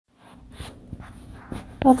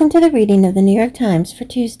Welcome to the reading of the New York Times for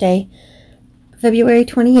Tuesday, February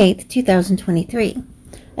 28, 2023.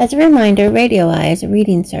 As a reminder, Radio Eye is a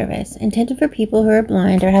reading service intended for people who are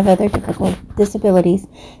blind or have other disabilities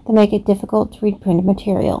that make it difficult to read printed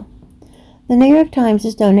material. The New York Times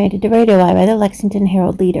is donated to Radio Eye by the Lexington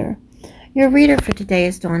Herald-Leader. Your reader for today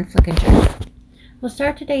is Dawn Flickinger. We'll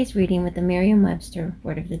start today's reading with the Merriam-Webster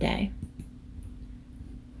Word of the Day.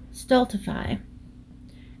 Stultify.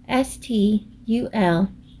 S-T-U-L-T-I-F-Y.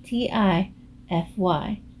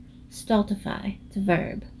 Stultify. It's a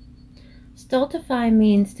verb. Stultify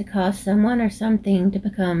means to cause someone or something to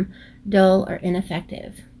become dull or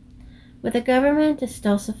ineffective. With a government as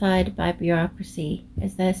stultified by bureaucracy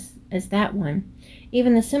as that one,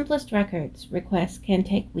 even the simplest requests can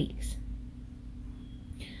take weeks.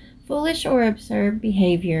 Foolish or absurd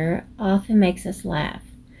behavior often makes us laugh.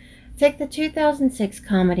 Take the 2006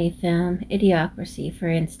 comedy film Idiocracy, for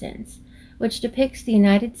instance, which depicts the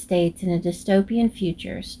United States in a dystopian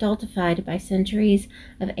future stultified by centuries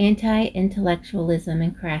of anti-intellectualism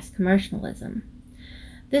and crass commercialism.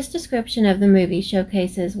 This description of the movie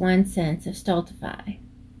showcases one sense of stultify: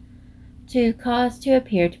 to cause to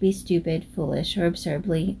appear to be stupid, foolish, or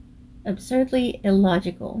absurdly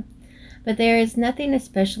illogical. But there is nothing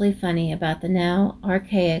especially funny about the now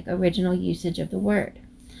archaic original usage of the word.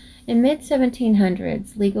 In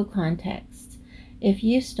mid-1700s legal contexts, if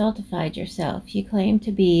you stultified yourself, you claimed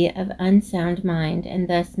to be of unsound mind and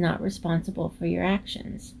thus not responsible for your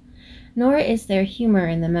actions. Nor is there humor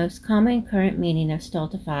in the most common current meaning of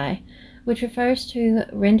stultify, which refers to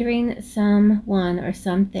rendering someone or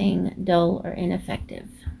something dull or ineffective.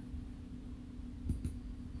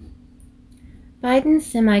 Biden's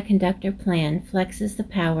semiconductor plan flexes the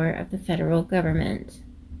power of the federal government.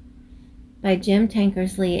 By Jim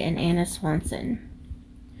Tankersley and Anna Swanson.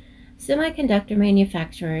 Semiconductor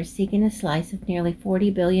manufacturers seeking a slice of nearly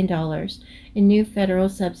 $40 billion in new federal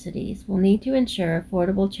subsidies will need to ensure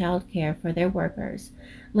affordable child care for their workers,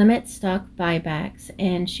 limit stock buybacks,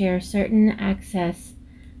 and share certain excess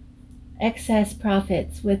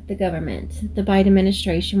profits with the government, the Biden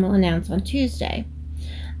administration will announce on Tuesday.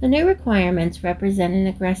 The new requirements represent an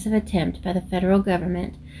aggressive attempt by the federal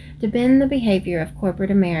government to bend the behavior of corporate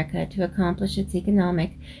America to accomplish its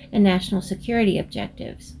economic and national security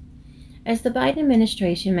objectives. As the Biden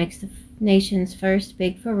administration makes the nation's first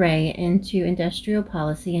big foray into industrial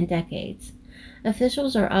policy in decades,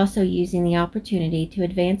 officials are also using the opportunity to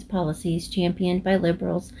advance policies championed by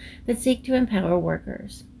liberals that seek to empower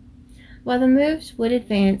workers. While the moves would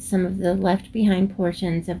advance some of the left-behind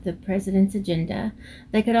portions of the president's agenda,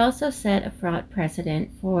 they could also set a fraught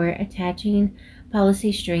precedent for attaching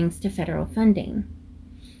policy strings to federal funding.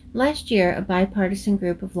 Last year, a bipartisan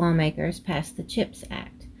group of lawmakers passed the CHIPS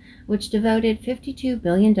Act, which devoted $52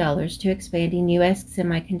 billion to expanding U.S.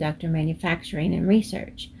 semiconductor manufacturing and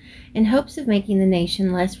research, in hopes of making the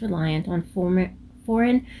nation less reliant on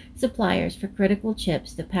foreign suppliers for critical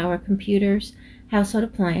chips that power computers, household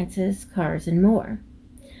appliances, cars, and more.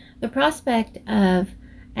 The prospect of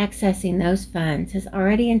accessing those funds has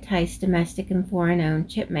already enticed domestic and foreign-owned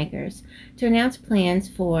chip makers to announce plans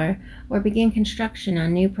for or begin construction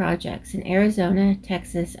on new projects in Arizona,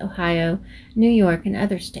 Texas, Ohio, New York, and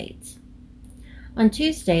other states. On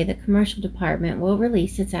Tuesday, the Commercial Department will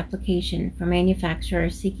release its application for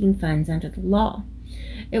manufacturers seeking funds under the law.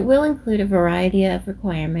 It will include a variety of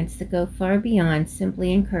requirements that go far beyond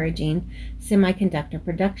simply encouraging semiconductor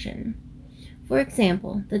production. For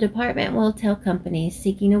example, the department will tell companies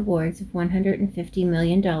seeking awards of $150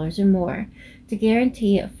 million or more to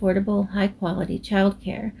guarantee affordable, high-quality child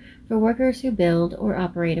care for workers who build or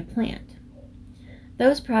operate a plant.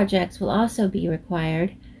 Those projects will also be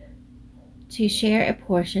required to share a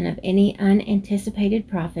portion of any unanticipated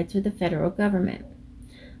profits with the federal government.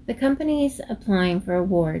 The companies applying for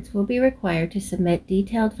awards will be required to submit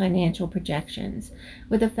detailed financial projections,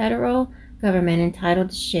 with the federal government entitled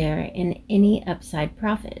to share in any upside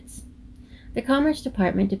profits. The Commerce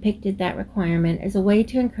Department depicted that requirement as a way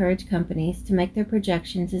to encourage companies to make their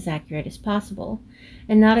projections as accurate as possible,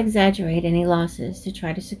 and not exaggerate any losses to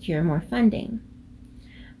try to secure more funding.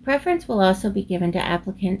 Preference will also be given to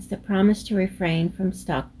applicants that promise to refrain from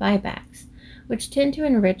stock buybacks, which tend to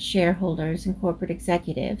enrich shareholders and corporate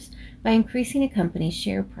executives by increasing a company's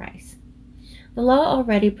share price. The law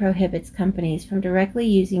already prohibits companies from directly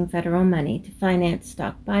using federal money to finance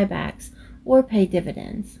stock buybacks or pay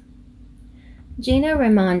dividends. Gina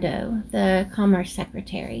Raimondo, the Commerce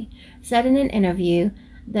Secretary, said in an interview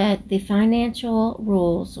that the financial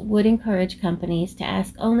rules would encourage companies to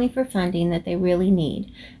ask only for funding that they really need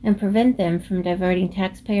and prevent them from diverting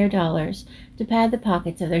taxpayer dollars to pad the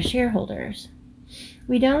pockets of their shareholders.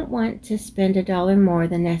 "We don't want to spend a dollar more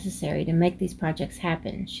than necessary to make these projects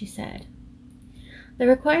happen," she said. The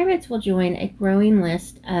requirements will join a growing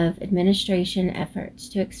list of administration efforts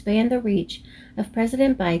to expand the reach of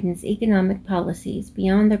President Biden's economic policies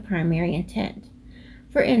beyond their primary intent.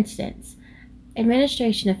 For instance,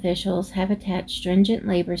 administration officials have attached stringent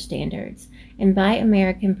labor standards and Buy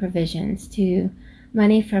American provisions to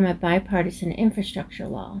money from a bipartisan infrastructure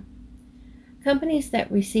law. Companies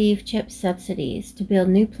that receive CHIPS subsidies to build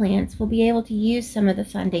new plants will be able to use some of the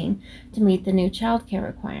funding to meet the new child care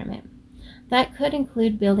requirement. That could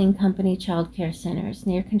include building company child care centers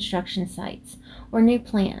near construction sites or new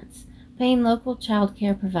plants, paying local child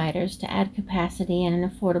care providers to add capacity at an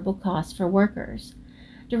affordable cost for workers,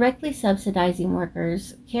 directly subsidizing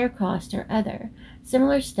workers' care costs or other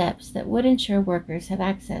similar steps that would ensure workers have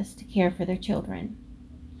access to care for their children.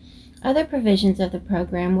 Other provisions of the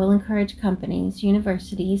program will encourage companies,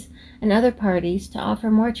 universities, and other parties to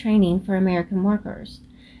offer more training for American workers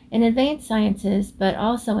in advanced sciences, but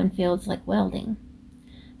also in fields like welding.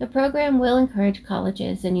 The program will encourage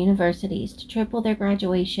colleges and universities to triple their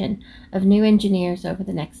graduation of new engineers over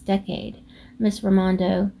the next decade, Ms.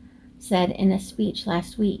 Raimondo said in a speech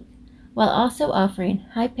last week, while also offering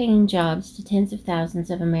high-paying jobs to tens of thousands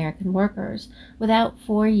of American workers without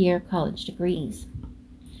 4-year college degrees.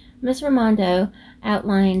 Ms. Raimondo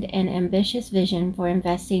outlined an ambitious vision for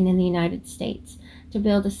investing in the United States to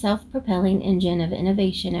build a self-propelling engine of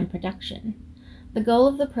innovation and production. The goal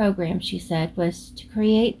of the program, she said, was to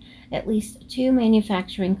create at least 2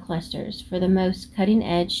 manufacturing clusters for the most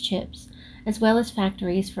cutting-edge chips, as well as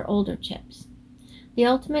factories for older chips. The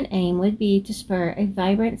ultimate aim would be to spur a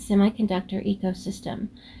vibrant semiconductor ecosystem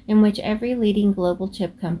in which every leading global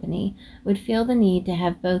chip company would feel the need to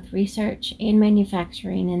have both research and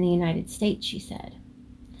manufacturing in the United States, she said.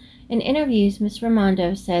 In interviews, Ms.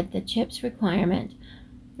 Raimondo said the CHIPS requirements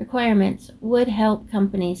would help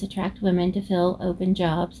companies attract women to fill open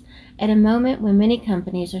jobs at a moment when many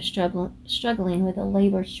companies are struggling with a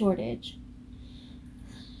labor shortage.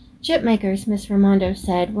 Chip makers, Ms. Raimondo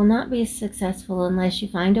said, will not be successful unless you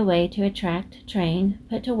find a way to attract, train,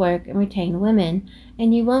 put to work, and retain women,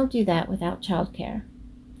 and you won't do that without childcare.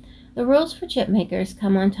 The rules for chip makers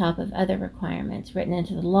come on top of other requirements written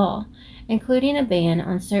into the law, including a ban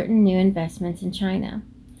on certain new investments in China.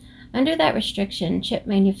 Under that restriction, chip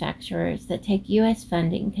manufacturers that take U.S.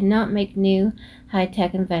 funding cannot make new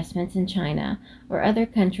high-tech investments in China or other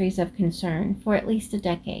countries of concern for at least a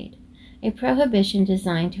decade, a prohibition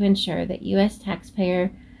designed to ensure that U.S.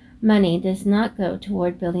 taxpayer money does not go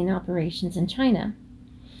toward building operations in China.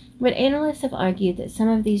 But analysts have argued that some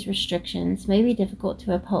of these restrictions may be difficult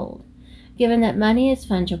to uphold, given that money is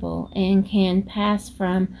fungible and can pass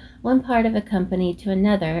from one part of a company to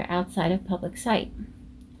another outside of public sight.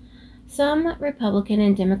 Some Republican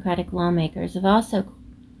and Democratic lawmakers have also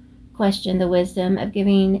questioned the wisdom of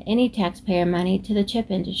giving any taxpayer money to the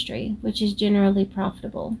chip industry, which is generally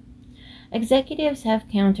profitable. Executives have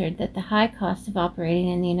countered that the high cost of operating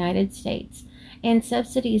in the United States and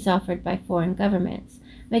subsidies offered by foreign governments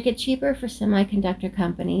make it cheaper for semiconductor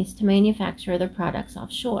companies to manufacture their products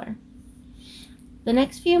offshore. The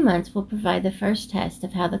next few months will provide the first test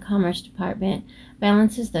of how the Commerce Department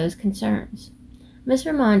balances those concerns. Ms.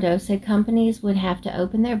 Raimondo said companies would have to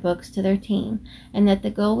open their books to their team and that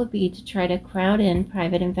the goal would be to try to crowd in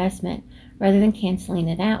private investment rather than canceling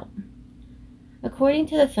it out. According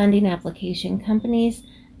to the funding application, companies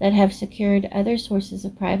that have secured other sources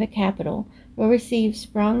of private capital will receive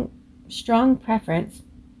strong preference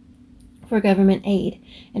for government aid,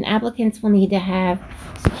 and applicants will need to have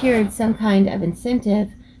secured some kind of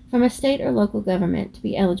incentive from a state or local government to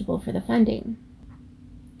be eligible for the funding.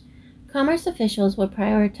 Commerce officials will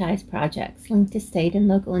prioritize projects linked to state and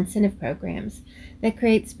local incentive programs that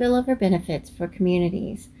create spillover benefits for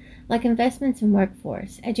communities, like investments in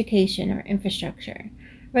workforce, education, or infrastructure,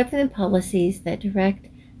 rather than policies that direct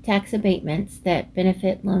tax abatements that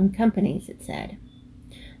benefit loan companies, it said.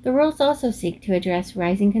 The rules also seek to address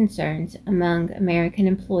rising concerns among American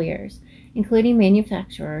employers, including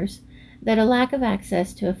manufacturers, that a lack of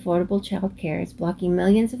access to affordable child care is blocking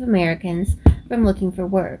millions of Americans from looking for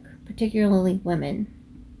work, particularly women.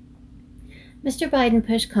 Mr. Biden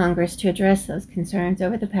pushed Congress to address those concerns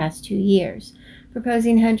over the past 2 years,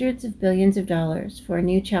 proposing hundreds of billions of dollars for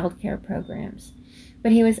new child care programs,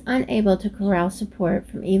 but he was unable to corral support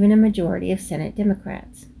from even a majority of Senate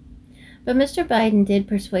Democrats. But Mr. Biden did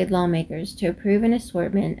persuade lawmakers to approve an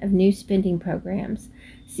assortment of new spending programs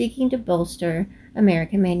seeking to bolster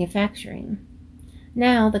American manufacturing.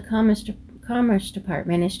 Now, the Commerce Commerce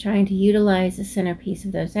Department is trying to utilize the centerpiece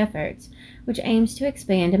of those efforts, which aims to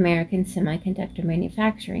expand American semiconductor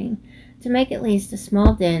manufacturing, to make at least a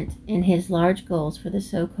small dent in his large goals for the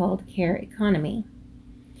so-called care economy.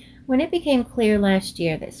 When it became clear last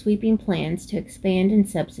year that sweeping plans to expand and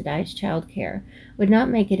subsidize child care would not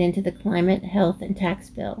make it into the climate, health, and tax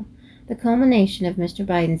bill, the culmination of Mr.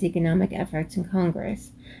 Biden's economic efforts in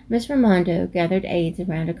Congress, Ms. Raimondo gathered aides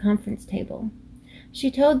around a conference table. She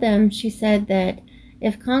said that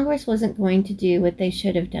if Congress wasn't going to do what they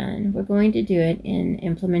should have done, we're going to do it in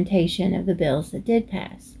implementation of the bills that did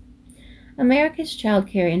pass. America's child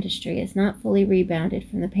care industry has not fully rebounded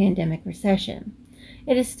from the pandemic recession.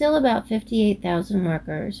 It is still about 58,000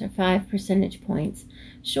 workers, or 5 percentage points,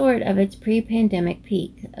 short of its pre-pandemic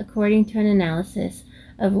peak, according to an analysis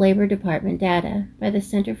of Labor Department data by the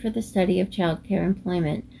Center for the Study of Child Care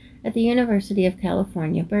Employment at the University of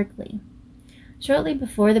California, Berkeley. Shortly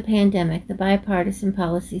before the pandemic, the Bipartisan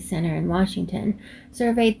Policy Center in Washington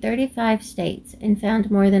surveyed 35 states and found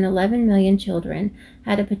more than 11 million children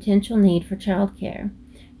had a potential need for child care,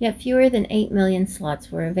 yet fewer than 8 million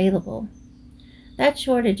slots were available. That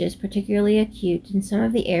shortage is particularly acute in some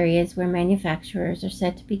of the areas where manufacturers are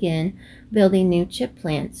set to begin building new chip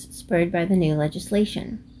plants spurred by the new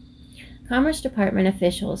legislation. Commerce Department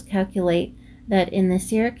officials calculate that in the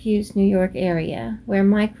Syracuse, New York area, where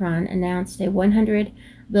Micron announced a $100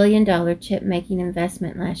 billion chip-making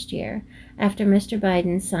investment last year after Mr.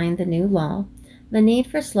 Biden signed the new law, the need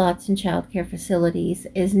for slots in child care facilities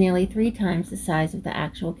is nearly 3 times the size of the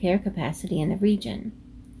actual care capacity in the region.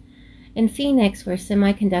 In Phoenix, where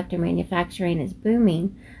semiconductor manufacturing is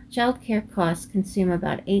booming, child care costs consume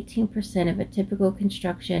about 18% of a typical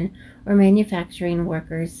construction or manufacturing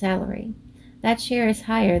worker's salary. That share is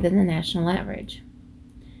higher than the national average.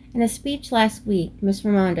 In a speech last week, Ms.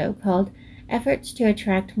 Raimondo called efforts to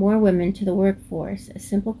attract more women to the workforce a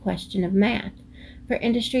simple question of math for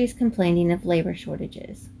industries complaining of labor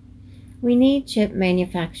shortages. We need chip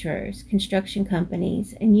manufacturers, construction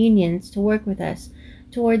companies, and unions to work with us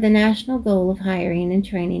toward the national goal of hiring and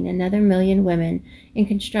training another 1 million women in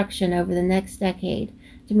construction over the next decade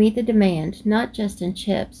to meet the demand not just in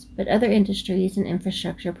chips, but other industries and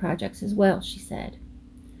infrastructure projects as well, she said.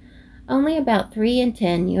 Only about 3 in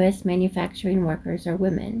 10 U.S. manufacturing workers are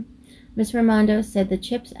women. Ms. Raimondo said the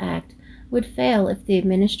CHIPS Act would fail if the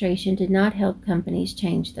administration did not help companies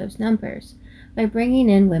change those numbers by bringing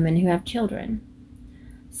in women who have children.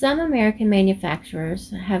 Some American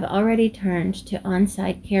manufacturers have already turned to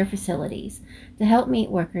on-site care facilities to help meet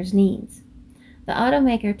workers' needs. The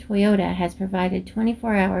automaker Toyota has provided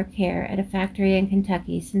 24-hour care at a factory in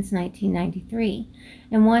Kentucky since 1993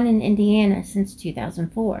 and one in Indiana since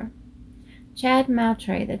 2004. Chad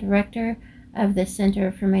Moutre, the director of the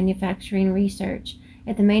Center for Manufacturing Research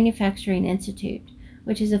at the Manufacturing Institute,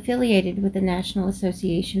 which is affiliated with the National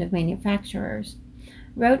Association of Manufacturers,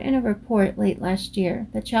 wrote in a report late last year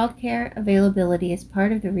that child care availability is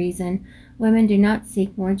part of the reason women do not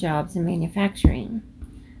seek more jobs in manufacturing.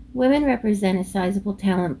 Women represent a sizable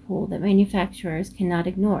talent pool that manufacturers cannot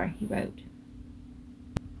ignore, he wrote.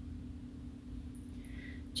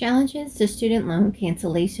 Challenges to student loan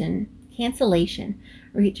cancellation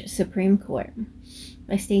reach Supreme Court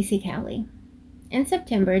by Stacey Cowley. In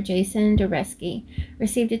September, Jason Dureski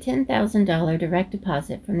received a $10,000 direct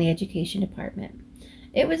deposit from the Education Department.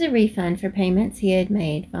 It was a refund for payments he had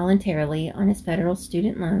made voluntarily on his federal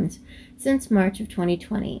student loans since March of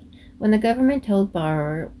 2020, when the government told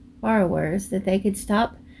borrowers that they could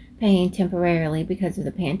stop paying temporarily because of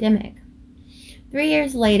the pandemic. 3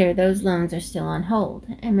 years later, those loans are still on hold,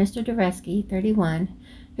 and Mr. Dureski, 31,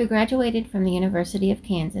 who graduated from the University of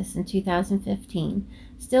Kansas in 2015,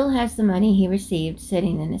 still has the money he received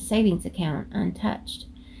sitting in his savings account untouched.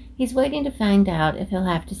 He's waiting to find out if he'll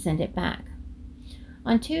have to send it back.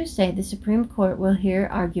 On Tuesday, the Supreme Court will hear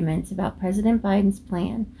arguments about President Biden's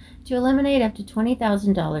plan to eliminate up to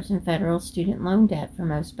 $20,000 in federal student loan debt for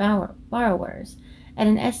most borrowers at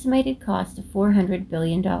an estimated cost of $400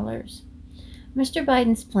 billion. Mr.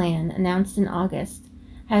 Biden's plan, announced in August,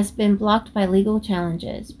 has been blocked by legal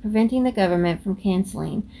challenges, preventing the government from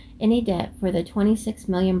canceling any debt for the 26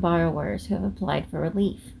 million borrowers who have applied for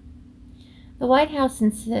relief. The White House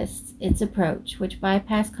insists its approach, which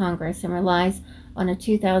bypassed Congress and relies on a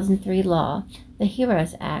 2003 law, the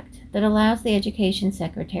HEROES Act, that allows the Education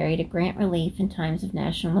Secretary to grant relief in times of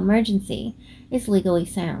national emergency, is legally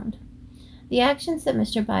sound. The actions that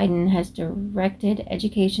Mr. Biden has directed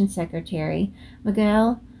Education Secretary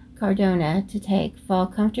Miguel Cardona to take fall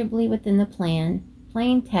comfortably within the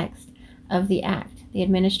plain text of the act, the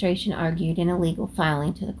administration argued in a legal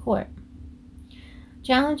filing to the court.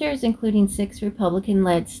 Challengers, including 6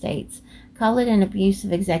 Republican-led states, call it an abuse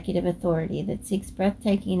of executive authority that seeks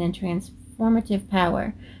breathtaking and transformative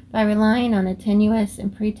power by relying on a tenuous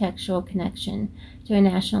and pretextual connection to a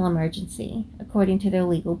national emergency, according to their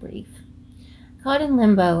legal brief. Caught in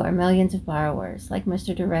limbo are millions of borrowers, like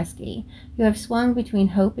Mr. Dureski, who have swung between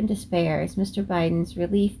hope and despair as Mr. Biden's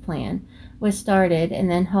relief plan was started and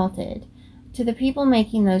then halted. To the people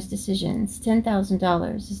making those decisions,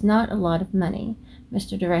 $10,000 is not a lot of money,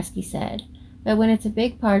 Mr. Dureski said, but when it's a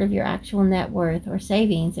big part of your actual net worth or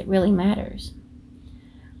savings, it really matters.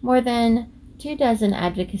 More than 24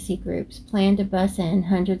 advocacy groups plan to bus in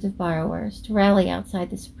hundreds of borrowers to rally outside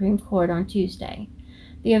the Supreme Court on Tuesday.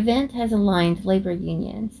 The event has aligned labor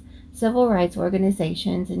unions, civil rights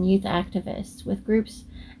organizations, and youth activists with groups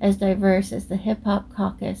as diverse as the Hip Hop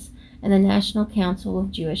Caucus and the National Council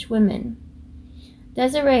of Jewish Women.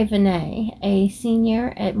 Desiree Vinay, a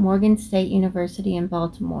senior at Morgan State University in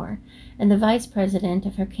Baltimore and the vice president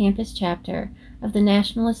of her campus chapter of the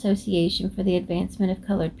National Association for the Advancement of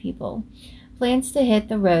Colored People, plans to hit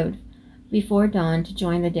the road before dawn to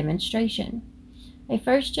join the demonstration. A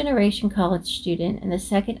first-generation college student and the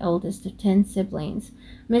second oldest of 10 siblings,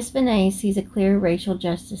 Ms. Vinay sees a clear racial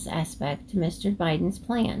justice aspect to Mr. Biden's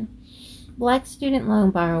plan. Black student loan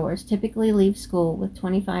borrowers typically leave school with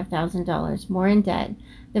 $25,000 more in debt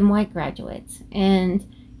than white graduates and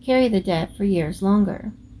carry the debt for years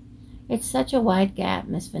longer. It's such a wide gap,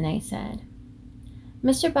 Ms. Vinay said.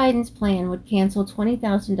 Mr. Biden's plan would cancel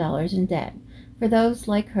 $20,000 in debt for those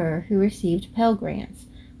like her who received Pell Grants,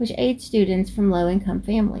 which aid students from low-income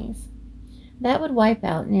families. That would wipe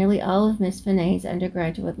out nearly all of Ms. Vinay's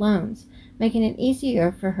undergraduate loans, making it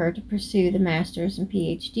easier for her to pursue the master's and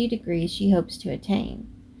PhD degrees she hopes to attain.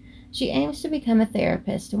 She aims to become a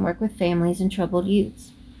therapist and work with families and troubled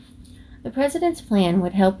youths. The president's plan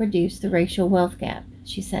would help reduce the racial wealth gap,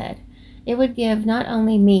 she said. It would give not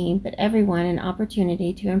only me, but everyone an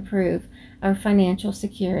opportunity to improve our financial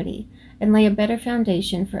security and lay a better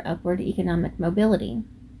foundation for upward economic mobility.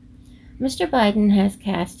 Mr. Biden has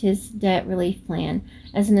cast his debt relief plan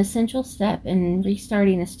as an essential step in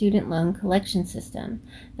restarting a student loan collection system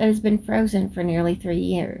that has been frozen for nearly 3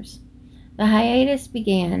 years. The hiatus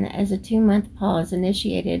began as a 2-month pause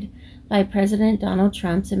initiated by President Donald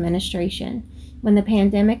Trump's administration when the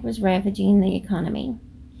pandemic was ravaging the economy.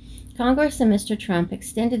 Congress and Mr. Trump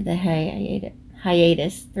extended the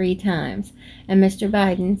hiatus 3 times, and Mr.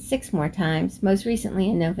 Biden 6 more times, most recently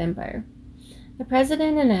in November. The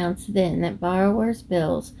president announced then that borrowers'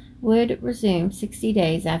 bills would resume 60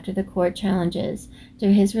 days after the court challenges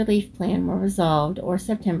to his relief plan were resolved, or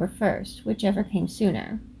September 1st, whichever came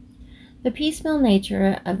sooner. The piecemeal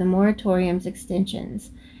nature of the moratorium's extensions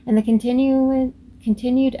and the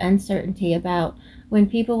continued uncertainty about when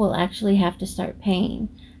people will actually have to start paying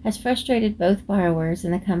has frustrated both borrowers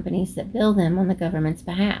and the companies that bill them on the government's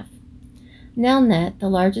behalf. Nelnet, the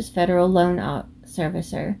largest federal loan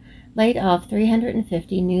servicer, laid off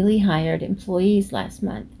 350 newly hired employees last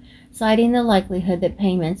month, citing the likelihood that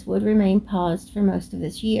payments would remain paused for most of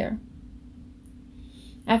this year.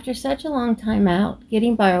 After such a long time out,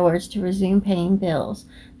 getting borrowers to resume paying bills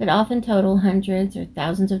that often total hundreds or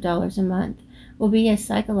thousands of dollars a month will be a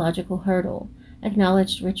psychological hurdle,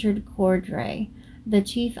 acknowledged Richard Cordray, the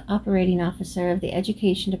Chief Operating Officer of the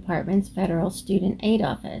Education Department's Federal Student Aid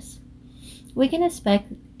Office. We can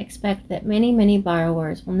expect that many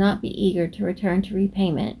borrowers will not be eager to return to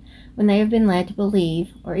repayment when they have been led to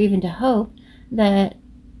believe, or even to hope, that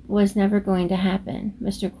was never going to happen,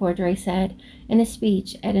 Mr. Cordray said in a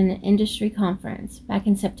speech at an industry conference back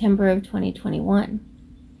in September of 2021.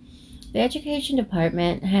 The Education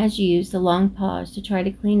Department has used the long pause to try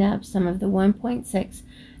to clean up some of the $1.6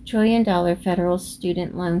 trillion federal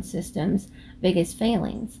student loan system's biggest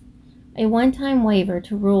failings. A one-time waiver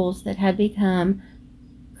to rules that had become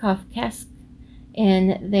Kafkaesque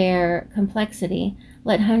in their complexity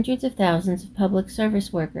let hundreds of thousands of public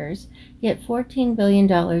service workers get $14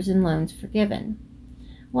 billion in loans forgiven.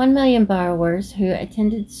 1 million borrowers who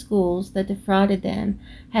attended schools that defrauded them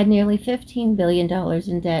had nearly $15 billion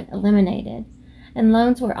in debt eliminated, and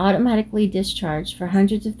loans were automatically discharged for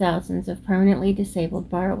hundreds of thousands of permanently disabled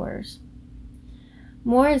borrowers.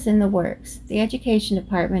 More is in the works. The Education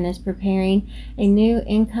Department is preparing a new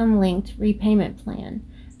income-linked repayment plan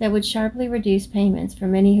that would sharply reduce payments for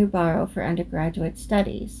many who borrow for undergraduate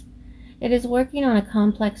studies. It is working on a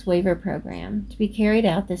complex waiver program to be carried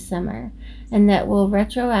out this summer, and that will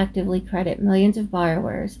retroactively credit millions of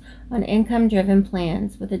borrowers on income-driven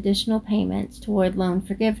plans with additional payments toward loan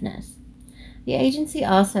forgiveness. The agency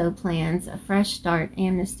also plans a fresh start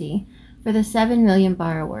amnesty for the 7 million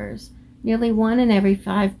borrowers nearly 1 in every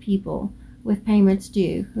 5 people with payments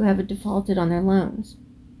due who have defaulted on their loans.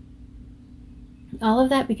 All of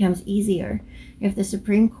that becomes easier if the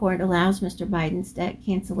Supreme Court allows Mr. Biden's debt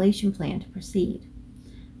cancellation plan to proceed.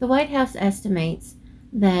 The White House estimates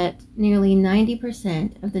that nearly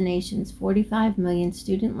 90% of the nation's 45 million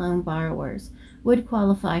student loan borrowers would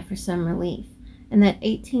qualify for some relief, and that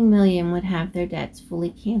 18 million would have their debts fully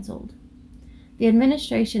canceled. The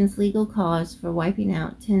administration's legal cause for wiping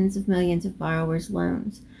out tens of millions of borrowers'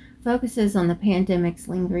 loans focuses on the pandemic's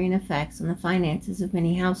lingering effects on the finances of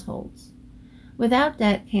many households. Without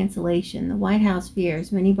debt cancellation, the White House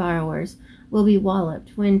fears many borrowers will be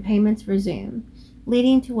walloped when payments resume,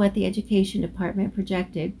 leading to what the Education Department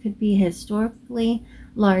projected could be a historically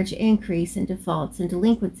large increase in defaults and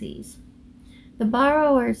delinquencies. The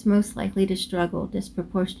borrowers most likely to struggle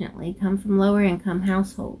disproportionately come from lower-income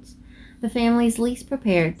households, the families least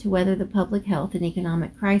prepared to weather the public health and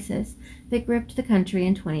economic crisis that gripped the country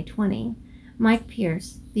in 2020. Mike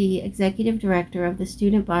Pierce, the executive director of the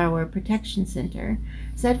Student Borrower Protection Center,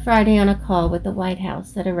 said Friday on a call with the White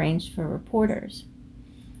House that arranged for reporters.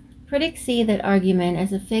 Critics see that argument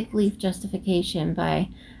as a fig leaf justification by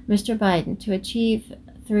Mr. Biden to achieve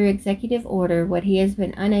through executive order what he has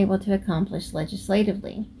been unable to accomplish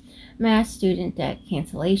legislatively, mass student debt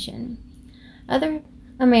cancellation. Other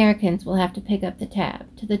Americans will have to pick up the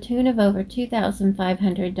tab, to the tune of over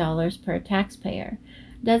 $2,500 per taxpayer,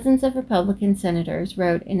 dozens of Republican senators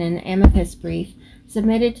wrote in an amicus brief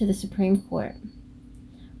submitted to the Supreme Court.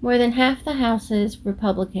 More than half the House's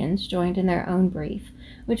Republicans joined in their own brief,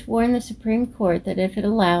 which warned the Supreme Court that if it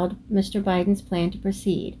allowed Mr. Biden's plan to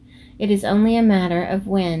proceed, it is only a matter of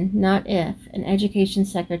when, not if, an education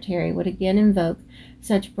secretary would again invoke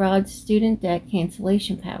such broad student debt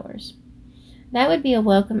cancellation powers. That would be a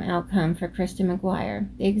welcome outcome for Kristen McGuire,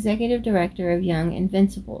 the executive director of Young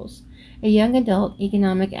Invincibles, a young adult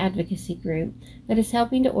economic advocacy group that is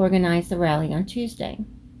helping to organize the rally on Tuesday.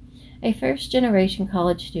 A first-generation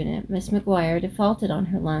college student, Ms. McGuire defaulted on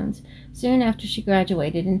her loans soon after she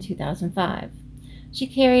graduated in 2005. She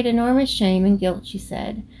carried enormous shame and guilt, she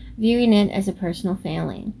said, viewing it as a personal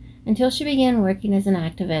failing, until she began working as an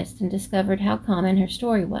activist and discovered how common her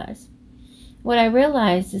story was. What I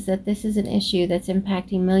realized is that this is an issue that's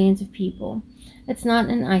impacting millions of people. It's not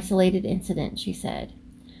an isolated incident, she said.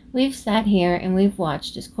 We've sat here and we've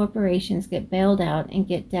watched as corporations get bailed out and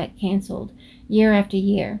get debt canceled year after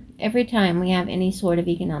year, every time we have any sort of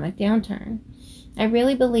economic downturn. I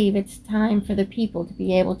really believe it's time for the people to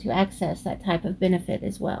be able to access that type of benefit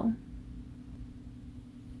as well.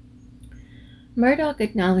 Murdoch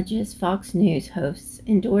acknowledges Fox News hosts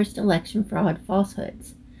endorsed election fraud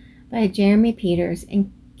falsehoods, by Jeremy Peters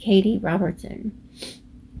and Katie Robertson.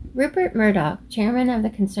 Rupert Murdoch, chairman of the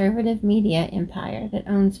conservative media empire that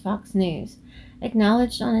owns Fox News,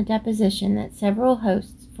 acknowledged on a deposition that several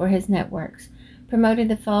hosts for his networks promoted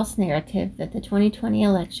the false narrative that the 2020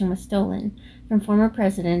 election was stolen from former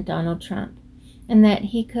President Donald Trump, and that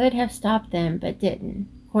he could have stopped them but didn't,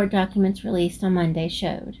 court documents released on Monday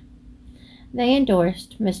showed. They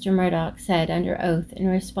endorsed, Mr. Murdoch said under oath in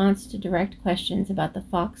response to direct questions about the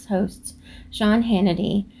Fox hosts Sean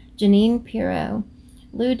Hannity, Jeanine Pirro,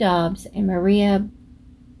 Lou Dobbs, and Maria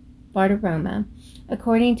Bartiromo,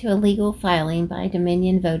 according to a legal filing by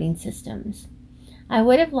Dominion Voting Systems. I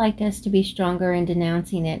would have liked us to be stronger in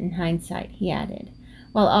denouncing it in hindsight, he added,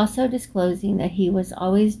 while also disclosing that he was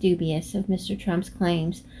always dubious of Mr. Trump's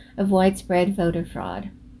claims of widespread voter fraud.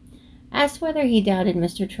 Asked whether he doubted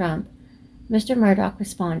Mr. Trump, Mr. Murdoch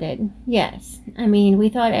responded, "Yes, we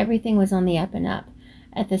thought everything was on the up and up."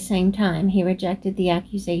 At the same time, he rejected the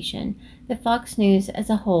accusation that Fox News as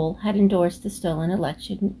a whole had endorsed the stolen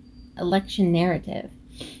election narrative.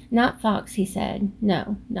 Not Fox, he said.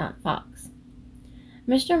 No, not Fox.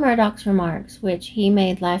 Mr. Murdoch's remarks, which he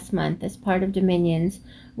made last month as part of Dominion's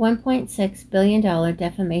 $1.6 billion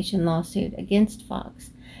defamation lawsuit against Fox,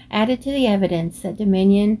 added to the evidence that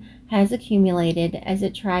Dominion has accumulated as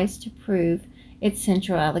it tries to prove its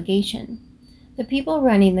central allegation. The people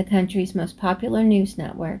running the country's most popular news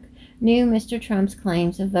network knew Mr. Trump's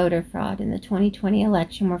claims of voter fraud in the 2020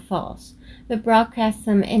 election were false, but broadcast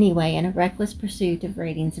them anyway in a reckless pursuit of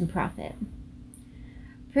ratings and profit.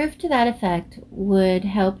 Proof to that effect would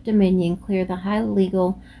help Dominion clear the high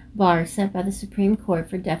legal bar set by the Supreme Court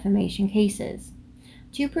for defamation cases.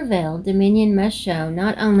 To prevail, Dominion must show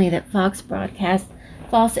not only that Fox broadcast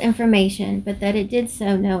false information, but that it did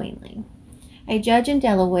so knowingly. A judge in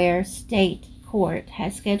Delaware State Court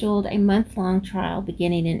has scheduled a month-long trial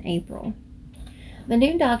beginning in April. The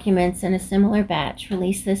new documents in a similar batch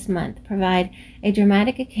released this month provide a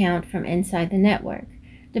dramatic account from inside the network,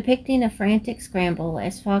 depicting a frantic scramble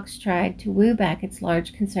as Fox tried to woo back its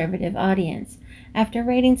large conservative audience after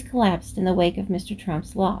ratings collapsed in the wake of Mr.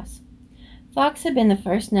 Trump's loss. Fox had been the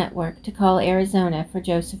first network to call Arizona for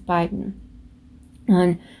Joseph Biden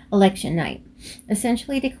on election night,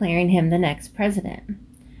 essentially declaring him the next president.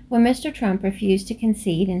 When Mr. Trump refused to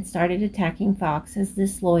concede and started attacking Fox as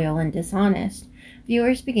disloyal and dishonest,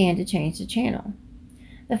 viewers began to change the channel.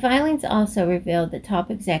 The filings also revealed that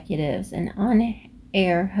top executives and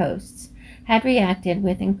on-air hosts had reacted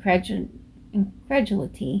with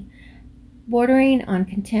incredulity, bordering on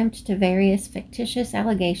contempt to various fictitious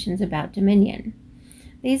allegations about Dominion.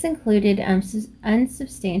 These included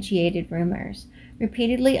unsubstantiated rumors,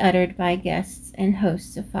 repeatedly uttered by guests and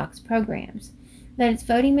hosts of Fox programs, that its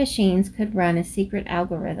voting machines could run a secret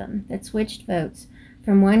algorithm that switched votes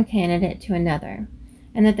from one candidate to another,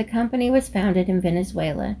 and that the company was founded in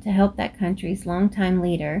Venezuela to help that country's longtime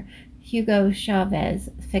leader, Hugo Chavez,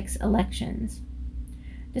 fix elections.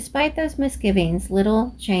 Despite those misgivings,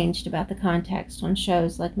 little changed about the context on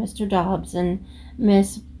shows like Mr. Dobbs and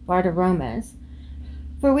Miss Bartiromo's.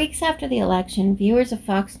 For weeks after the election, viewers of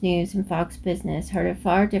Fox News and Fox Business heard a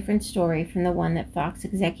far different story from the one that Fox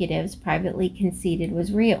executives privately conceded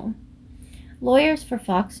was real. Lawyers for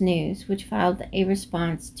Fox News, which filed a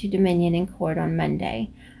response to Dominion in court on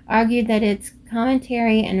Monday, argued that its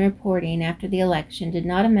commentary and reporting after the election did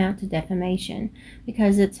not amount to defamation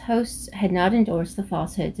because its hosts had not endorsed the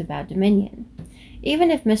falsehoods about Dominion,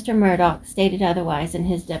 even if Mr. Murdoch stated otherwise in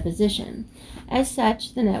his deposition. As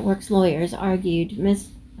such, the network's lawyers argued Ms.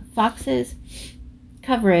 Fox's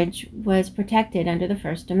coverage was protected under the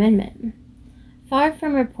First Amendment. Far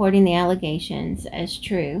from reporting the allegations as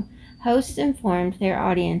true, hosts informed their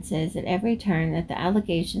audiences at every turn that the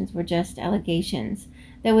allegations were just allegations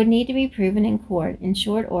that would need to be proven in court in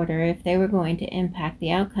short order if they were going to impact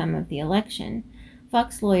the outcome of the election,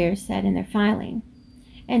 Fox lawyers said in their filing.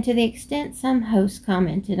 And to the extent some hosts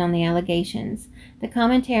commented on the allegations, the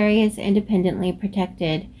commentary is independently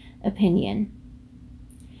protected opinion.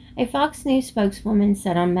 A Fox News spokeswoman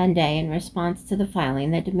said on Monday in response to the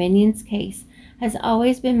filing that Dominion's case has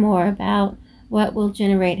always been more about what will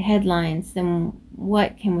generate headlines than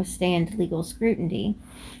what can withstand legal scrutiny.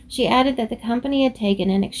 She added that the company had taken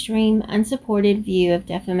an extreme, unsupported view of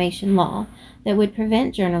defamation law that would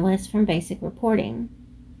prevent journalists from basic reporting.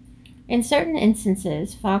 In certain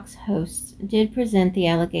instances, Fox hosts did present the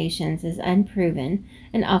allegations as unproven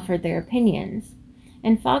and offered their opinions,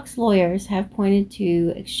 and Fox lawyers have pointed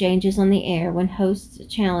to exchanges on the air when hosts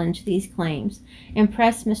challenged these claims and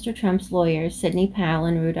pressed Mr. Trump's lawyers, Sidney Powell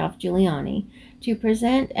and Rudolph Giuliani, to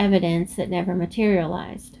present evidence that never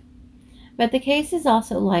materialized. But the case is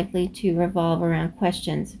also likely to revolve around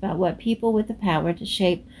questions about what people with the power to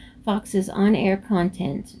shape Fox's on-air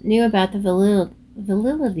content knew about the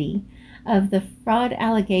validity of the fraud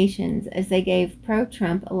allegations as they gave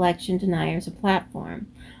pro-Trump election deniers a platform,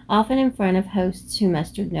 often in front of hosts who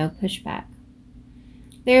mustered no pushback.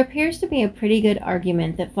 There appears to be a pretty good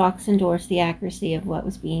argument that Fox endorsed the accuracy of what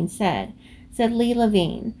was being said, said Lee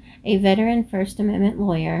Levine, a veteran First Amendment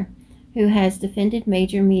lawyer who has defended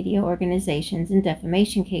major media organizations in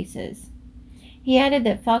defamation cases. He added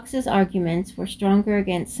that Fox's arguments were stronger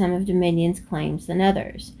against some of Dominion's claims than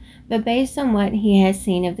others, but based on what he has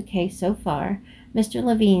seen of the case so far, Mr.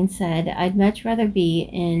 Levine said, "I'd much rather be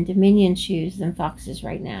in Dominion's shoes than Fox's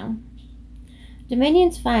right now."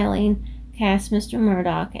 Dominion's filing cast Mr.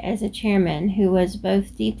 Murdoch as a chairman who was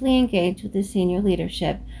both deeply engaged with the senior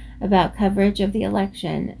leadership about coverage of the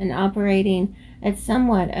election and operating at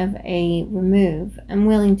somewhat of a remove,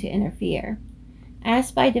 unwilling to interfere.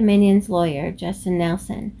 Asked by Dominion's lawyer, Justin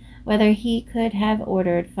Nelson, whether he could have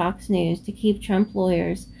ordered Fox News to keep Trump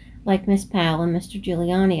lawyers like Ms. Powell and Mr.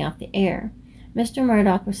 Giuliani off the air, Mr.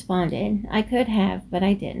 Murdoch responded, "I could have, but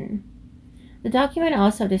I didn't." The document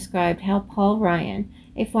also described how Paul Ryan,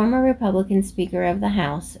 a former Republican Speaker of the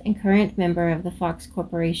House and current member of the Fox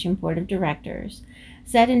Corporation Board of Directors,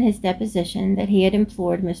 said in his deposition that he had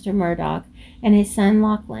implored Mr. Murdoch and his son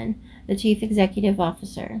Lachlan, the chief executive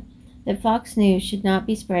officer, that Fox News should not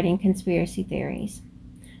be spreading conspiracy theories.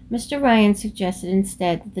 Mr. Ryan suggested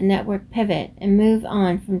instead that the network pivot and move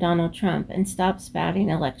on from Donald Trump and stop spouting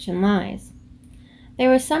election lies. There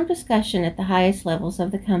was some discussion at the highest levels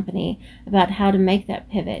of the company about how to make that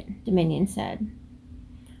pivot, Dominion said.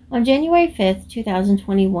 On January 5,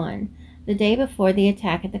 2021, the day before the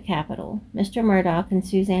attack at the Capitol, Mr. Murdoch and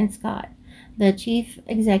Suzanne Scott, the chief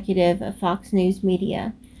executive of Fox News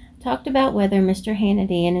Media, talked about whether Mr.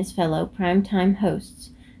 Hannity and his fellow primetime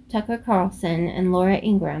hosts, Tucker Carlson and Laura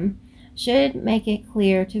Ingraham, should make it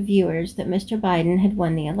clear to viewers that Mr. Biden had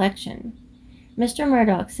won the election. Mr.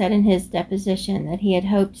 Murdoch said in his deposition that he had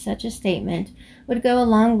hoped such a statement would go a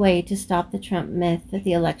long way to stop the Trump myth that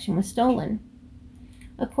the election was stolen.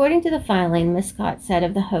 According to the filing, Ms. Scott said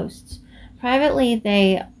of the hosts, "Privately,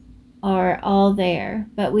 they are all there,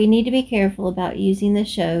 but we need to be careful about using the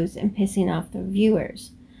shows and pissing off the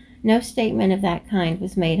viewers." No statement of that kind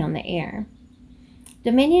was made on the air.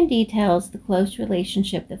 Dominion details the close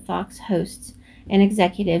relationship that Fox hosts and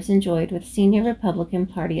executives enjoyed with senior Republican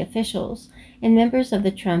Party officials and members of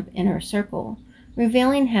the Trump inner circle,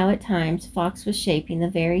 revealing how at times Fox was shaping the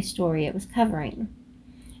very story it was covering.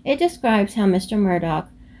 It describes how Mr. Murdoch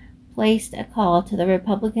placed a call to the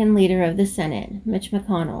Republican leader of the Senate, Mitch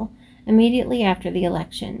McConnell, immediately after the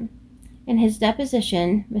election. In his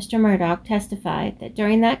deposition, Mr. Murdoch testified that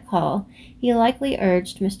during that call, he likely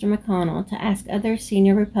urged Mr. McConnell to ask other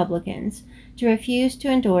senior Republicans to refuse to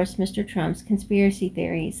endorse Mr. Trump's conspiracy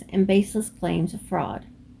theories and baseless claims of fraud.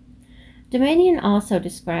 Dominion also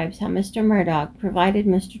describes how Mr. Murdoch provided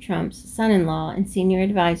Mr. Trump's son-in-law and senior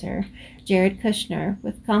advisor, Jared Kushner,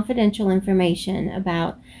 with confidential information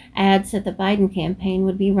about ads that the Biden campaign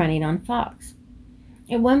would be running on Fox.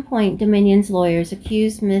 At one point, Dominion's lawyers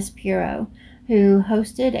accused Ms. Pirro, who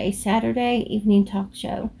hosted a Saturday evening talk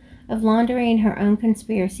show, of laundering her own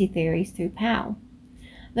conspiracy theories through Powell.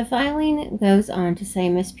 The filing goes on to say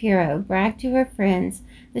Ms. Pirro bragged to her friends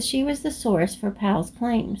that she was the source for Powell's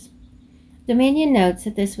claims. Dominion notes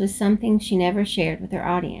that this was something she never shared with her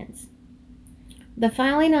audience. The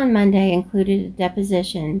filing on Monday included a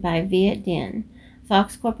deposition by Viet Din,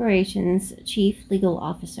 Fox Corporation's chief legal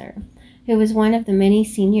officer, who was one of the many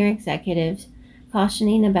senior executives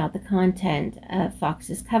cautioning about the content of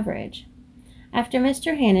Fox's coverage. After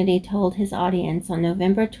Mr. Hannity told his audience on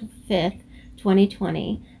November 5,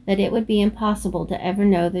 2020, that it would be impossible to ever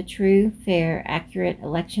know the true, fair, accurate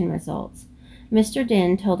election results, Mr.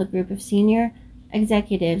 Din told a group of senior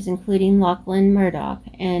executives, including Lachlan Murdoch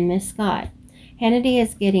and Ms. Scott, "Hannity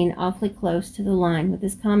is getting awfully close to the line with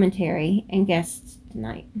his commentary and guests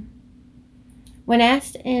tonight." When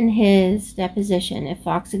asked in his deposition if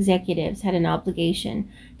Fox executives had an obligation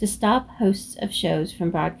to stop hosts of shows from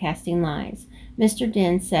broadcasting lies, Mr.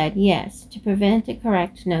 Din said yes, to prevent and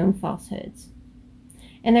correct known falsehoods.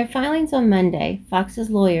 In their filings on Monday, Fox's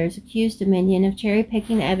lawyers accused Dominion of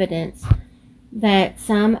cherry-picking evidence that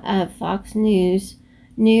some of Fox News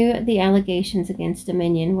knew the allegations against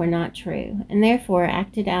Dominion were not true, and therefore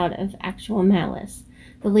acted out of actual malice,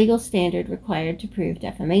 the legal standard required to prove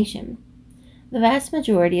defamation. The vast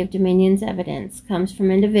majority of Dominion's evidence comes from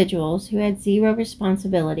individuals who had zero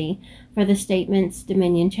responsibility for the statements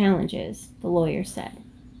Dominion challenges, the lawyer said.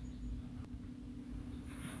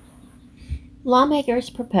 Lawmakers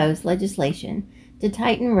propose legislation to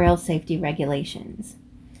tighten rail safety regulations.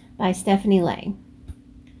 By Stephanie Lay.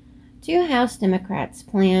 Two House Democrats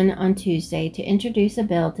plan on Tuesday to introduce a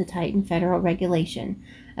bill to tighten federal regulation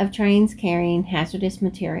of trains carrying hazardous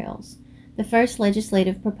materials, the first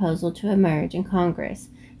legislative proposal to emerge in Congress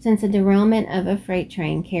since the derailment of a freight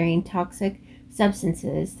train carrying toxic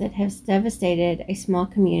substances that has devastated a small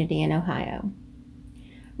community in Ohio.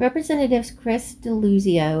 Representatives Chris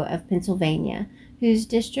DeLuzio of Pennsylvania, whose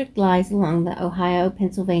district lies along the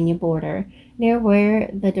Ohio-Pennsylvania border near where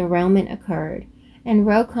the derailment occurred, and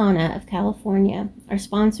Ro Khanna of California are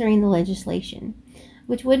sponsoring the legislation,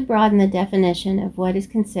 which would broaden the definition of what is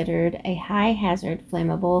considered a high-hazard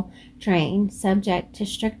flammable train subject to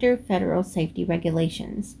stricter federal safety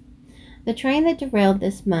regulations. The train that derailed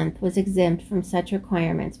this month was exempt from such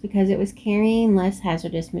requirements because it was carrying less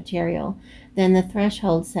hazardous material than the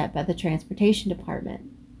threshold set by the Transportation Department.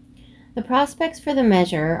 The prospects for the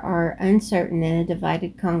measure are uncertain in a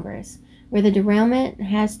divided Congress, where the derailment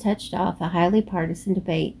has touched off a highly partisan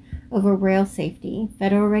debate over rail safety,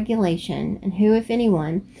 federal regulation, and who, if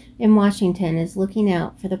anyone, in Washington is looking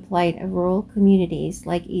out for the plight of rural communities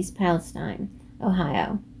like East Palestine,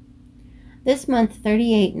 Ohio. This month,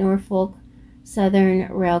 38 Norfolk Southern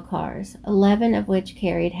rail cars, 11 of which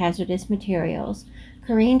carried hazardous materials,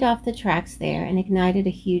 careened off the tracks there and ignited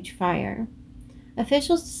a huge fire.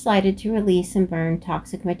 Officials decided to release and burn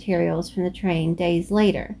toxic materials from the train days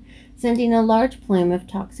later, sending a large plume of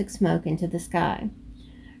toxic smoke into the sky.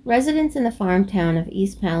 Residents in the farm town of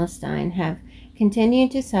East Palestine have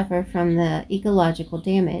continued to suffer from the ecological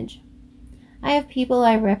damage. "I have people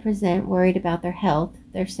I represent worried about their health,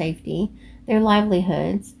 their safety, their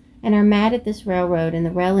livelihoods, and are mad at this railroad and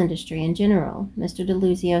the rail industry in general," Mr.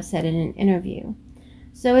 DeLuzio said in an interview.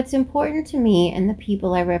 "So it's important to me and the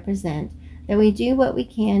people I represent that we do what we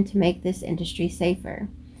can to make this industry safer,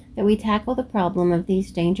 that we tackle the problem of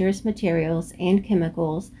these dangerous materials and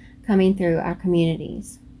chemicals coming through our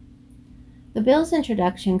communities." The bill's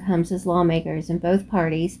introduction comes as lawmakers in both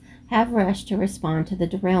parties have rushed to respond to the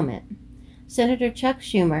derailment. Senator Chuck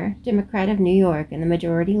Schumer, Democrat of New York and the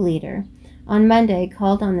majority leader, on Monday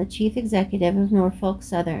called on the chief executive of Norfolk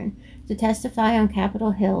Southern to testify on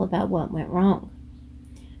Capitol Hill about what went wrong.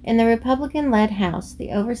 In the Republican-led House,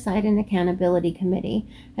 the Oversight and Accountability Committee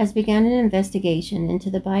has begun an investigation into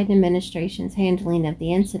the Biden administration's handling of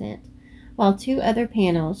the incident, while two other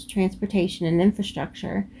panels, Transportation and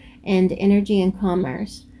Infrastructure and Energy and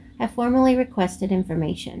Commerce, have formally requested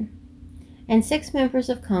information. And 6 members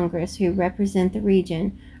of Congress who represent the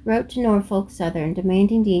region wrote to Norfolk Southern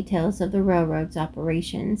demanding details of the railroad's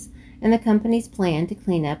operations and the company's plan to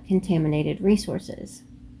clean up contaminated resources.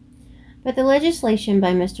 But the legislation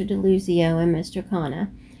by Mr. DeLuzio and Mr.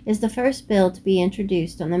 Khanna is the first bill to be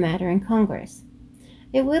introduced on the matter in Congress.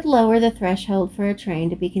 It would lower the threshold for a train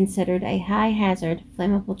to be considered a high-hazard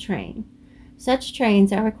flammable train. Such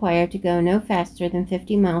trains are required to go no faster than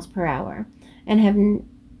 50 miles per hour and have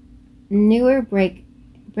newer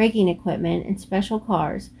braking equipment and special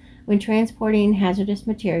cars when transporting hazardous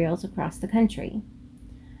materials across the country.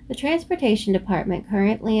 The Transportation Department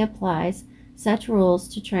currently applies such rules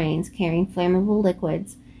to trains carrying flammable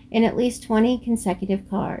liquids in at least 20 consecutive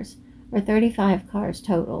cars, or 35 cars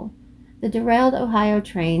total. The derailed Ohio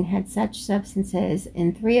train had such substances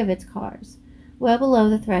in 3 of its cars, well below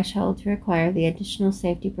the threshold to require the additional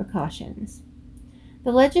safety precautions.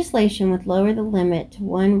 The legislation would lower the limit to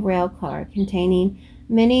 1 rail car containing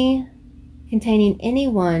any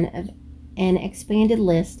one of an expanded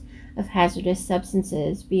list of hazardous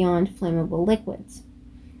substances beyond flammable liquids.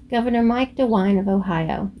 Governor Mike DeWine of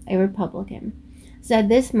Ohio, a Republican, said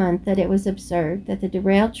this month that it was absurd that the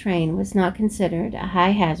derailed train was not considered a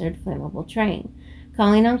high-hazard flammable train,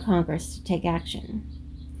 calling on Congress to take action.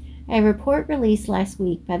 A report released last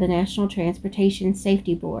week by the National Transportation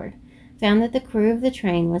Safety Board found that the crew of the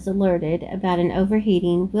train was alerted about an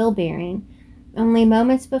overheating wheel bearing only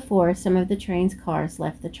moments before some of the train's cars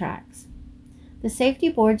left the tracks. The Safety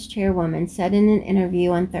Board's chairwoman said in an interview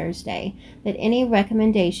on Thursday that any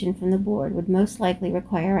recommendation from the board would most likely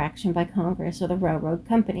require action by Congress or the railroad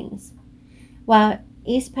companies. While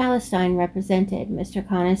East Palestine represented, Mr.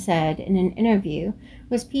 Khanna said in an interview,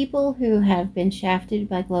 was people who have been shafted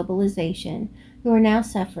by globalization who are now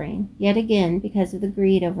suffering, yet again, because of the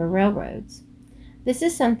greed over railroads. This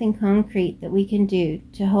is something concrete that we can do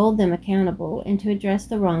to hold them accountable and to address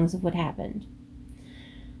the wrongs of what happened.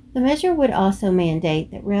 The measure would also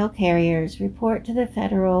mandate that rail carriers report to the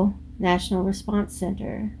Federal National Response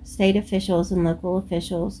Center, state officials and local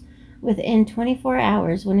officials, within 24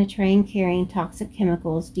 hours when a train carrying toxic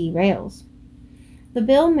chemicals derails. The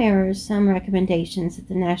bill mirrors some recommendations that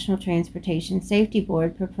the National Transportation Safety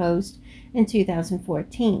Board proposed in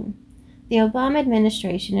 2014. The Obama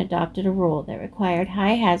administration adopted a rule that required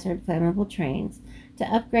high-hazard flammable trains to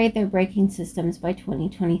upgrade their braking systems by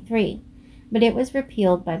 2023. But it was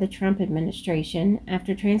repealed by the Trump administration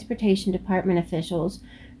after Transportation Department officials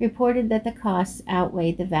reported that the costs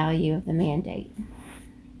outweighed the value of the mandate.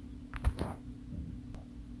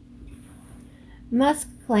 Musk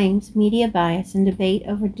claims media bias and debate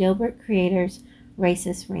over Dilbert creator's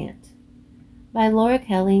racist rant. By Laura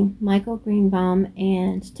Kelly, Michael Greenbaum,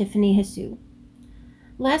 and Tiffany Hsu.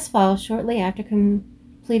 Last fall, shortly after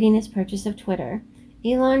completing his purchase of Twitter,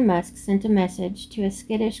 Elon Musk sent a message to a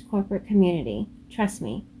skittish corporate community, "Trust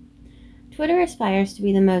me." Twitter aspires to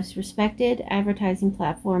be the most respected advertising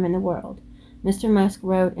platform in the world, Mr. Musk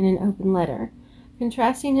wrote in an open letter,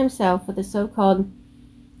 contrasting himself with the so-called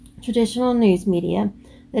traditional news media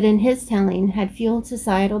that in his telling had fueled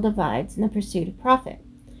societal divides in the pursuit of profit.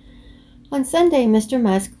 On Sunday, Mr.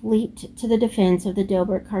 Musk leaped to the defense of the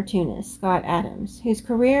Dilbert cartoonist, Scott Adams, whose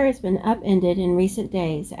career has been upended in recent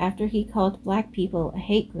days after he called black people a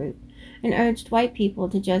hate group and urged white people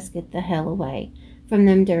to just get the hell away from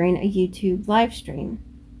them during a YouTube live stream.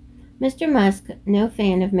 Mr. Musk, no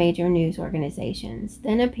fan of major news organizations,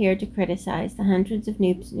 then appeared to criticize the hundreds of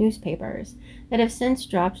newspapers that have since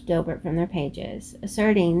dropped Dilbert from their pages,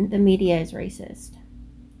 asserting the media is racist.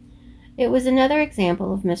 It was another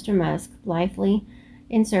example of Mr. Musk blithely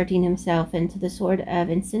inserting himself into the sort of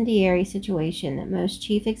incendiary situation that most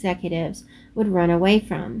chief executives would run away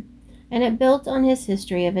from, and it built on his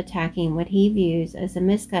history of attacking what he views as a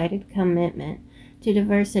misguided commitment to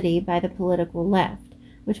diversity by the political left,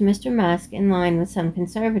 which Mr. Musk, in line with some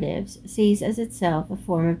conservatives, sees as itself a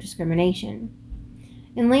form of discrimination.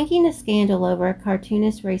 In linking a scandal over a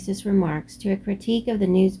cartoonist's racist remarks to a critique of the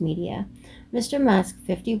news media, Mr. Musk,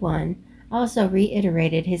 51, also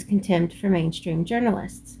reiterated his contempt for mainstream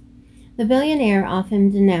journalists. The billionaire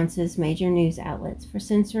often denounces major news outlets for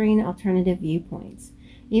censoring alternative viewpoints,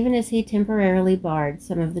 even as he temporarily barred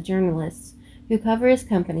some of the journalists who cover his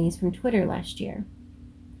companies from Twitter last year.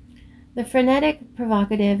 The frenetic,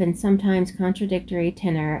 provocative, and sometimes contradictory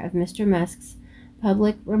tenor of Mr. Musk's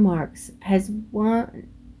public remarks has won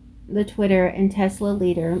the Twitter and Tesla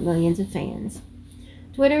leader millions of fans.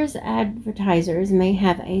 Twitter's advertisers may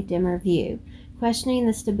have a dimmer view, questioning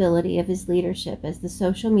the stability of his leadership as the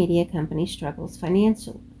social media company struggles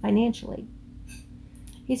financially.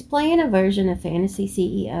 He's playing a version of fantasy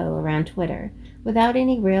CEO around Twitter, without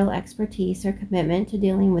any real expertise or commitment to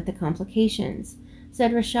dealing with the complications,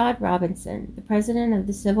 said Rashad Robinson, the president of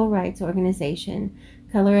the civil rights organization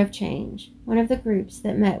Color of Change, one of the groups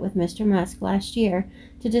that met with Mr. Musk last year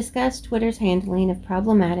to discuss Twitter's handling of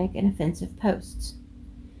problematic and offensive posts.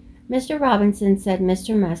 Mr. Robinson said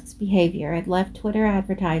Mr. Musk's behavior had left Twitter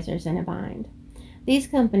advertisers in a bind. These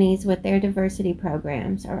companies, with their diversity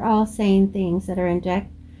programs, are all saying things that are in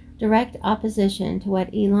direct opposition to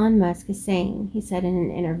what Elon Musk is saying, he said in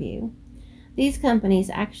an interview. These companies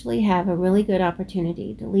actually have a really good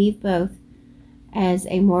opportunity to leave both as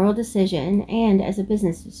a moral decision and as a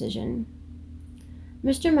business decision.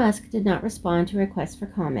 Mr. Musk did not respond to requests for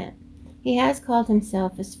comment. He has called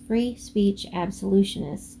himself a free speech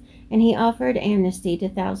absolutionist, and he offered amnesty to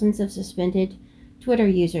thousands of suspended Twitter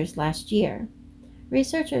users last year.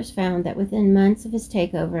 Researchers found that within months of his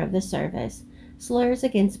takeover of the service, slurs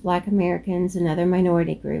against Black Americans and other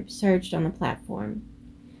minority groups surged on the platform.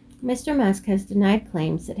 Mr. Musk has denied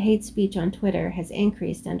claims that hate speech on Twitter has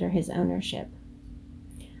increased under his ownership.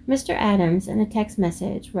 Mr. Adams, in a text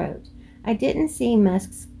message, wrote, "I didn't see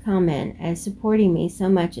Musk's comment as supporting me so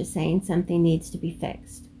much as saying something needs to be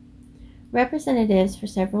fixed." Representatives for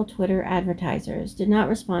several Twitter advertisers did not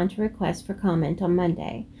respond to requests for comment on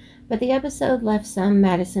Monday, but the episode left some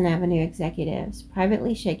Madison Avenue executives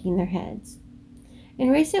privately shaking their heads.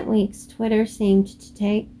 In recent weeks, Twitter seemed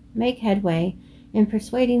to make headway in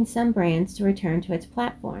persuading some brands to return to its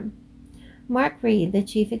platform. Mark Reed, the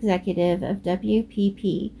chief executive of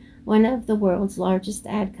WPP, one of the world's largest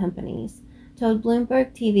ad companies, told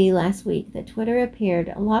Bloomberg TV last week that Twitter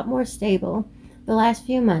appeared a lot more stable the last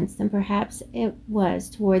few months than perhaps it was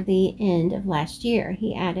toward the end of last year.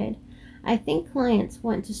 He added, "I think clients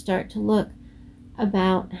want to start to look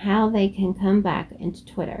about how they can come back into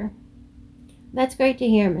Twitter." "That's great to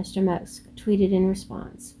hear," Mr. Musk tweeted in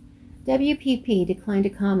response. WPP declined to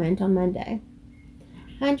comment on Monday.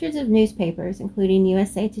 Hundreds of newspapers, including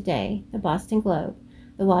USA Today, the Boston Globe,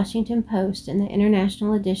 the Washington Post, and the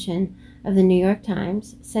international edition of the New York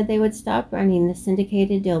Times, said they would stop running the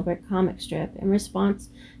syndicated Dilbert comic strip in response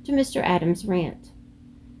to Mr. Adams' rant.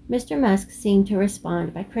 Mr. Musk seemed to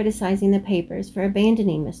respond by criticizing the papers for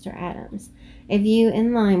abandoning Mr. Adams, a view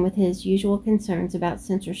in line with his usual concerns about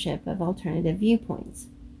censorship of alternative viewpoints.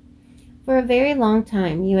 For a very long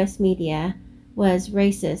time, U.S. media was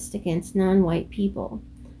racist against non-white people.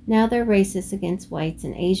 Now they're racist against whites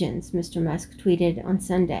and Asians, Mr. Musk tweeted on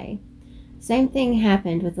Sunday. Same thing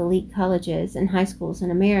happened with elite colleges and high schools in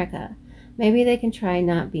America. Maybe they can try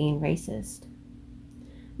not being racist.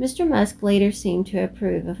 Mr. Musk later seemed to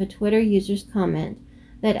approve of a Twitter user's comment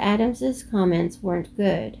that Adams's comments weren't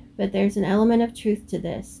good, but there's an element of truth to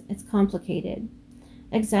this. It's complicated.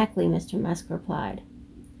 Exactly, Mr. Musk replied.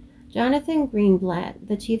 Jonathan Greenblatt,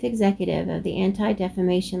 the chief executive of the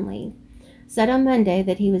Anti-Defamation League, said on Monday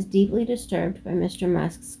that he was deeply disturbed by Mr.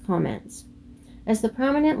 Musk's comments. As the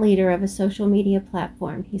prominent leader of a social media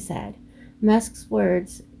platform, he said, Musk's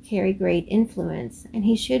words carry great influence, and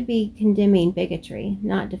he should be condemning bigotry,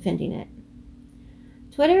 not defending it.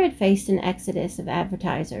 Twitter had faced an exodus of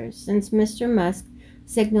advertisers since Mr. Musk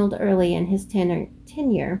signaled early in his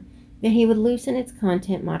tenure that he would loosen its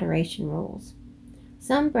content moderation rules.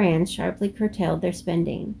 Some brands sharply curtailed their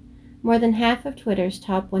spending. More than half of Twitter's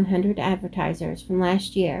top 100 advertisers from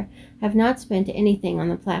last year have not spent anything on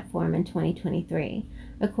the platform in 2023,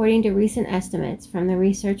 according to recent estimates from the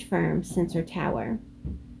research firm Sensor Tower.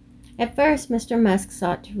 At first, Mr. Musk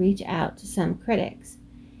sought to reach out to some critics.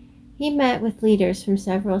 He met with leaders from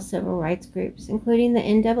several civil rights groups, including the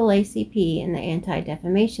NAACP and the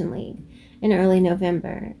Anti-Defamation League, in early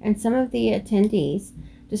November, and some of the attendees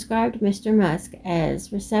described Mr. Musk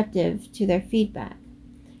as receptive to their feedback.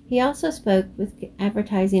 He also spoke with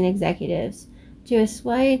advertising executives to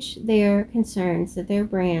assuage their concerns that their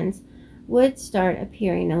brands would start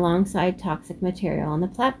appearing alongside toxic material on the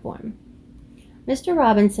platform. Mr.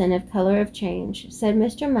 Robinson of Color of Change said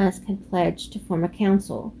Mr. Musk had pledged to form a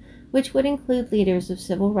council, which would include leaders of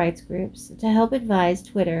civil rights groups, to help advise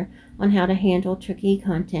Twitter on how to handle tricky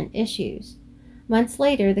content issues. Months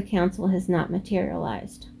later, the council has not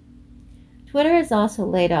materialized. Twitter has also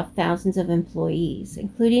laid off thousands of employees,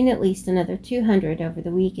 including at least another 200 over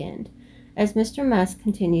the weekend, as Mr. Musk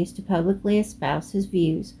continues to publicly espouse his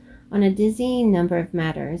views on a dizzying number of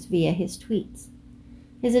matters via his tweets.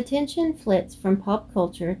 His attention flits from pop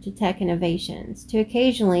culture to tech innovations to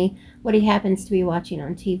occasionally what he happens to be watching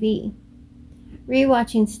on TV.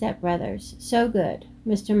 Rewatching Step Brothers, so good,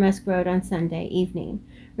 Mr. Musk wrote on Sunday evening,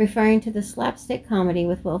 referring to the slapstick comedy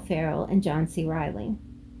with Will Ferrell and John C. Reilly.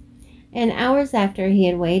 And hours after he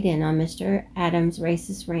had weighed in on Mr. Adams'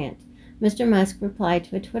 racist rant, Mr. Musk replied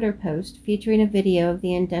to a Twitter post featuring a video of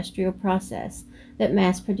the industrial process that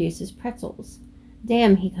mass produces pretzels.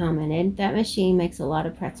 "Damn," he commented, "that machine makes a lot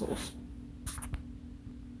of pretzels."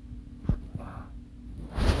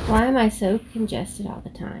 Why am I so congested all the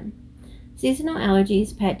time? Seasonal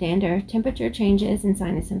allergies, pet dander, temperature changes, and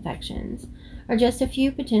sinus infections are just a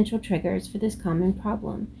few potential triggers for this common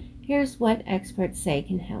problem. Here's what experts say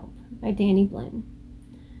can help, by Danny Bloom.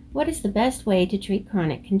 What is the best way to treat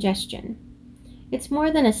chronic congestion? It's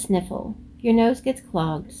more than a sniffle. Your nose gets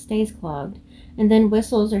clogged, stays clogged, and then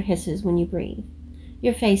whistles or hisses when you breathe.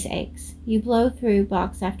 Your face aches. You blow through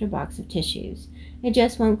box after box of tissues. It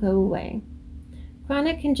just won't go away.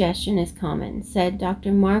 Chronic congestion is common, said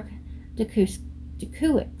Dr. Mark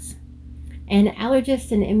Dukowicz, an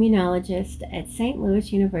allergist and immunologist at St.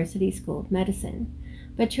 Louis University School of Medicine.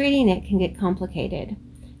 But treating it can get complicated,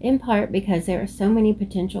 in part because there are so many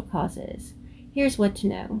potential causes. Here's what to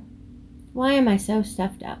know. Why am I so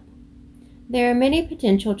stuffed up? There are many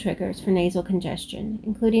potential triggers for nasal congestion,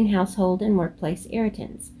 including household and workplace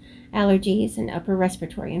irritants, allergies, and upper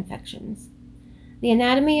respiratory infections. The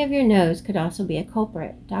anatomy of your nose could also be a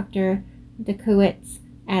culprit, Dr. Dukowicz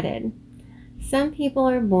added. Some people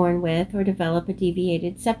are born with or develop a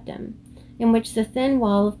deviated septum, in which the thin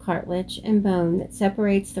wall of cartilage and bone that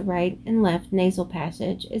separates the right and left nasal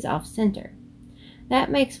passage is off-center.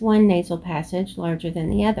 That makes one nasal passage larger than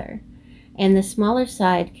the other, and the smaller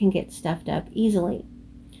side can get stuffed up easily.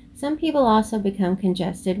 Some people also become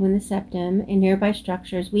congested when the septum and nearby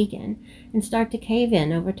structures weaken and start to cave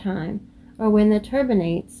in over time, or when the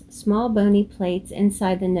turbinates, small bony plates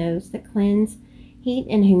inside the nose that cleanse, heat,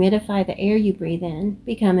 and humidify the air you breathe in,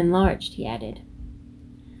 become enlarged, he added.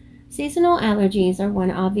 Seasonal allergies are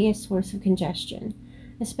one obvious source of congestion,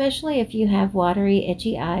 especially if you have watery,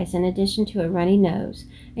 itchy eyes in addition to a runny nose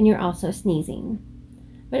and you're also sneezing.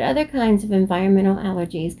 But other kinds of environmental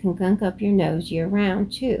allergies can gunk up your nose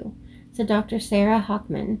year-round, too, said Dr. Sarah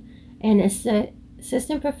Hochman, an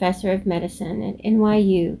assistant professor of medicine at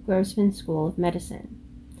NYU Grossman School of Medicine.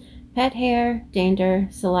 Pet hair, dander,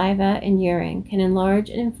 saliva, and urine can enlarge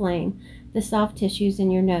and inflame the soft tissues in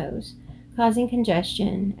your nose, causing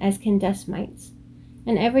congestion, as can dust mites.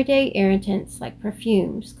 And everyday irritants like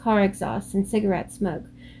perfumes, car exhausts, and cigarette smoke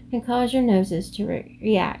can cause your noses to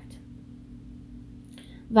react.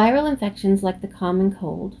 Viral infections like the common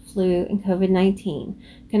cold, flu, and COVID-19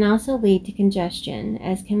 can also lead to congestion,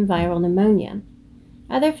 as can viral pneumonia.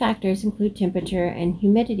 Other factors include temperature and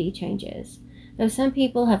humidity changes, though some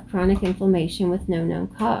people have chronic inflammation with no known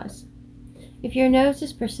cause. If your nose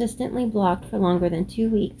is persistently blocked for longer than 2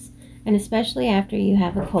 weeks, and especially after you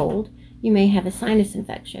have a cold, you may have a sinus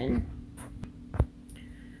infection.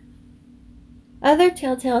 Other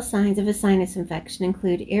telltale signs of a sinus infection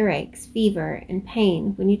include earaches, fever, and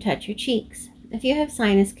pain when you touch your cheeks. If you have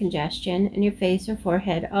sinus congestion and your face or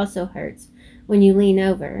forehead also hurts when you lean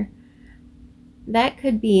over, that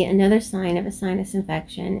could be another sign of a sinus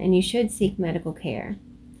infection, and you should seek medical care.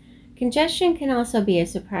 Congestion can also be a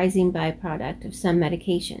surprising byproduct of some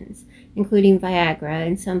medications, including Viagra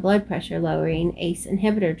and some blood pressure lowering ACE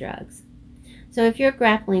inhibitor drugs. So if you're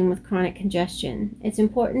grappling with chronic congestion, it's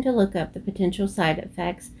important to look up the potential side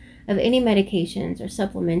effects of any medications or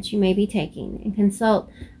supplements you may be taking and consult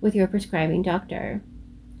with your prescribing doctor.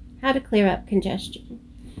 How to clear up congestion.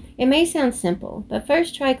 It may sound simple, but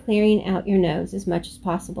first try clearing out your nose as much as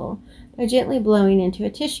possible by gently blowing into a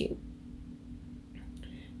tissue.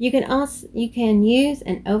 You can use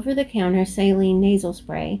an over-the-counter saline nasal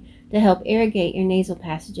spray to help irrigate your nasal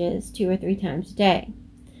passages 2 or 3 times a day.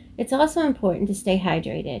 It's also important to stay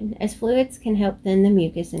hydrated, as fluids can help thin the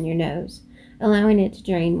mucus in your nose, allowing it to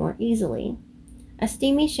drain more easily. A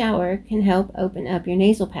steamy shower can help open up your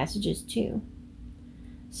nasal passages too.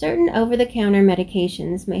 Certain over-the-counter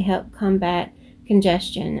medications may help combat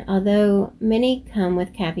congestion, although many come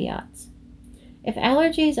with caveats. If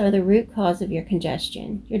allergies are the root cause of your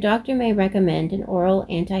congestion, your doctor may recommend an oral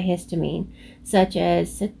antihistamine such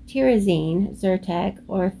as cetirizine, Zyrtec,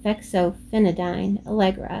 or fexofenadine,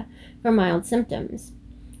 Allegra, for mild symptoms.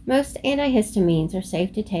 Most antihistamines are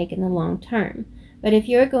safe to take in the long term, but if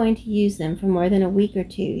you are going to use them for more than a week or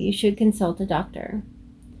two, you should consult a doctor.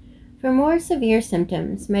 For more severe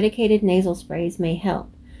symptoms, medicated nasal sprays may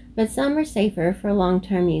help, but some are safer for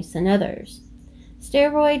long-term use than others.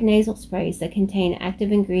 Steroid nasal sprays that contain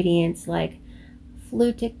active ingredients like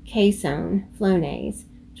fluticasone, Flonase,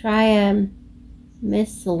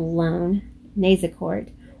 triamcinolone, Nasacort,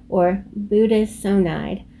 or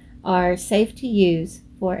budesonide are safe to use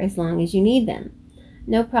for as long as you need them.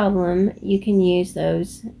 No problem, you can use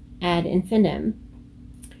those ad infinitum.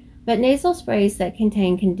 But nasal sprays that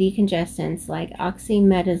contain decongestants like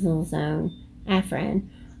oxymetazoline, Afrin,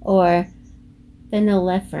 or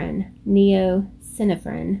phenylephrine,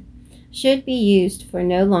 neosynephrine, should be used for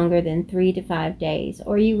no longer than 3 to 5 days,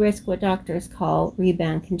 or you risk what doctors call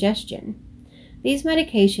rebound congestion. These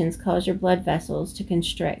medications cause your blood vessels to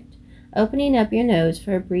constrict, opening up your nose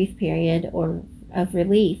for a brief period of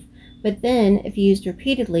relief, but then, if used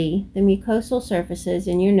repeatedly, the mucosal surfaces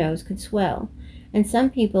in your nose could swell, and some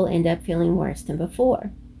people end up feeling worse than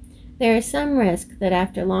before. There is some risk that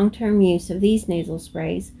after long-term use of these nasal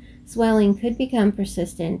sprays, swelling could become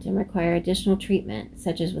persistent and require additional treatment,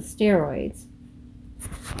 such as with steroids.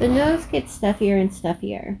 The nose gets stuffier and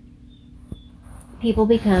stuffier. People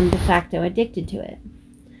become de facto addicted to it.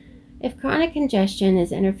 If chronic congestion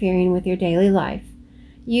is interfering with your daily life,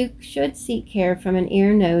 you should seek care from an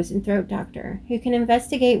ear, nose, and throat doctor who can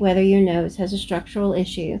investigate whether your nose has a structural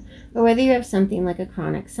issue or whether you have something like a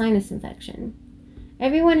chronic sinus infection.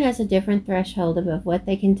 Everyone has a different threshold above what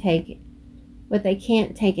they can't take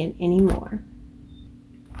it anymore.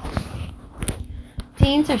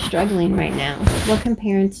 Teens are struggling right now. What can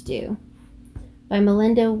parents do? By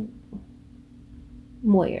Melinda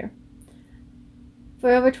Moyer.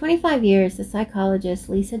 For over 25 years, the psychologist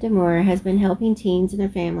Lisa Damour has been helping teens and their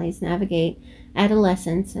families navigate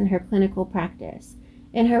adolescence in her clinical practice,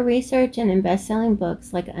 in her research and in best-selling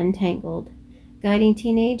books like Untangled, guiding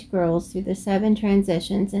teenage girls through the 7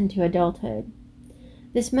 transitions into adulthood.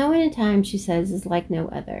 This moment in time, she says, is like no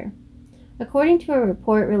other. According to a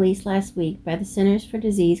report released last week by the Centers for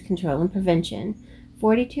Disease Control and Prevention,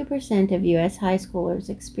 42% of U.S. high schoolers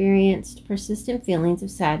experienced persistent feelings of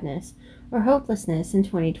sadness or hopelessness in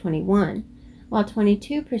 2021, while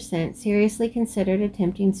 22% seriously considered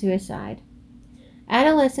attempting suicide.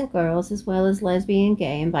 Adolescent girls, as well as lesbian,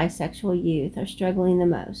 gay, and bisexual youth, are struggling the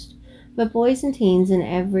most, but boys and teens in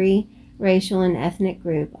every racial and ethnic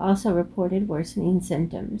group also reported worsening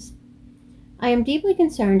symptoms. I am deeply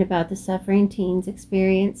concerned about the suffering teens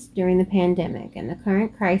experienced during the pandemic and the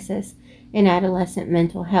current crisis in adolescent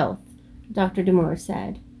mental health, Dr. Damour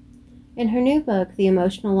said. In her new book, The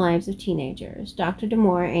Emotional Lives of Teenagers, Dr.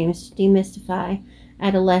 Damour aims to demystify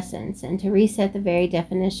adolescence and to reset the very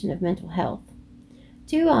definition of mental health.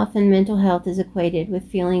 Too often, mental health is equated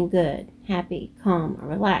with feeling good, happy, calm, or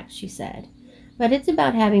relaxed, she said. But it's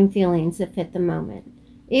about having feelings that fit the moment,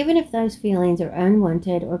 even if those feelings are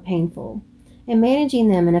unwanted or painful, and managing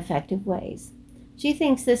them in effective ways. She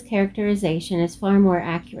thinks this characterization is far more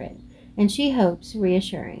accurate, and she hopes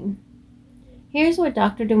reassuring. Here's what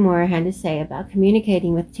Dr. Damour had to say about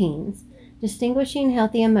communicating with teens, distinguishing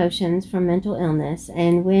healthy emotions from mental illness,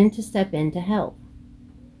 and when to step in to help.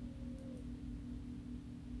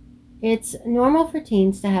 It's normal for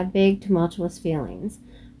teens to have big, tumultuous feelings,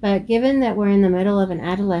 but given that we're in the middle of an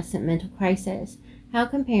adolescent mental crisis, how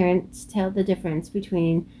can parents tell the difference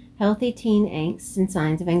between healthy teen angst and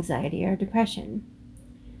signs of anxiety or depression?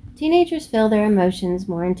 Teenagers feel their emotions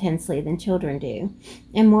more intensely than children do,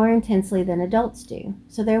 and more intensely than adults do,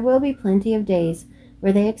 so there will be plenty of days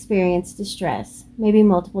where they experience distress, maybe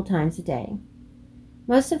multiple times a day.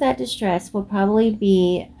 Most of that distress will probably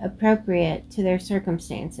be appropriate to their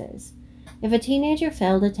circumstances. If a teenager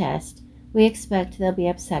failed a test, we expect they'll be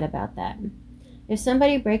upset about that. If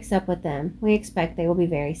somebody breaks up with them, we expect they will be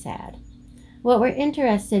very sad. What we're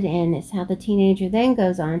interested in is how the teenager then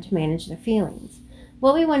goes on to manage their feelings.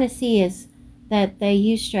 What we want to see is that they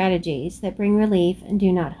use strategies that bring relief and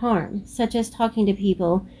do not harm, such as talking to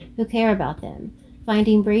people who care about them,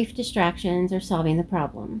 finding brief distractions, or solving the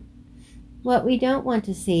problem. What we don't want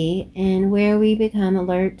to see, and where we become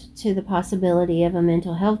alert to the possibility of a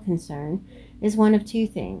mental health concern, is one of two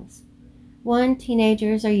things. One,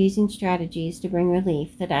 teenagers are using strategies to bring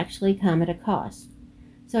relief that actually come at a cost.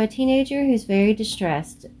 So a teenager who's very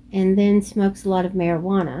distressed and then smokes a lot of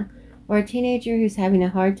marijuana, or a teenager who's having a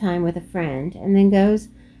hard time with a friend and then goes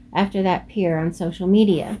after that peer on social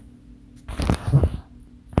media.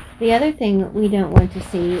 The other thing we don't want to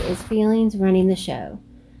see is feelings running the show,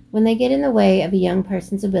 when they get in the way of a young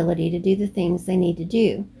person's ability to do the things they need to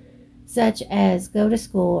do, such as go to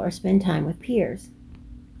school or spend time with peers.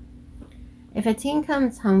 If a teen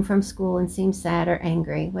comes home from school and seems sad or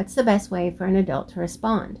angry, what's the best way for an adult to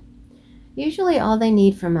respond? Usually all they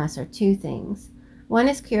need from us are two things. One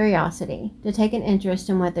is curiosity, to take an interest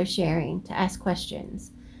in what they're sharing, to ask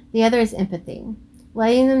questions. The other is empathy,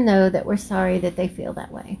 letting them know that we're sorry that they feel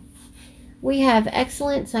that way. We have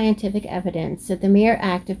excellent scientific evidence that the mere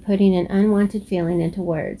act of putting an unwanted feeling into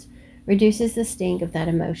words reduces the sting of that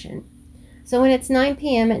emotion. So when it's 9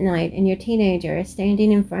 p.m. at night and your teenager is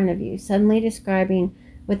standing in front of you, suddenly describing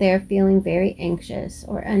what they are feeling very anxious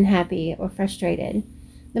or unhappy or frustrated,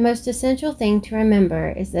 the most essential thing to remember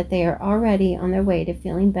is that they are already on their way to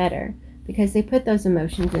feeling better because they put those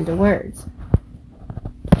emotions into words.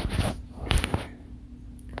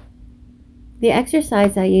 The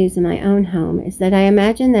exercise I use in my own home is that I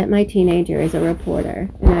imagine that my teenager is a reporter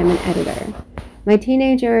and I'm an editor. My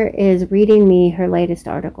teenager is reading me her latest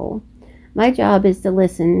article. My job is to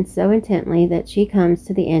listen so intently that she comes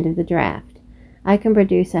to the end of the draft. I can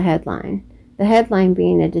produce a headline. The headline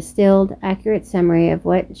being a distilled, accurate summary of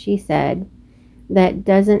what she said that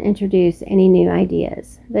doesn't introduce any new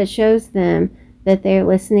ideas, that shows them that they're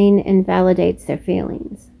listening and validates their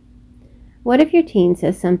feelings. What if your teen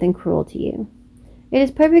says something cruel to you? It is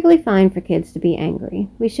perfectly fine for kids to be angry.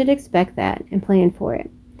 We should expect that and plan for it.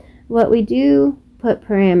 What we do put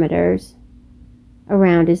parameters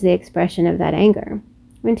around is the expression of that anger.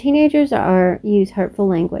 When teenagers use hurtful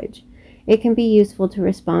language, it can be useful to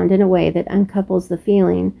respond in a way that uncouples the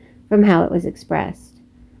feeling from how it was expressed.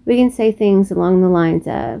 We can say things along the lines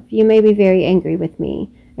of, "You may be very angry with me,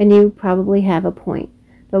 and you probably have a point,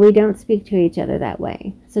 but we don't speak to each other that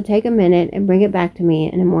way. So take a minute and bring it back to me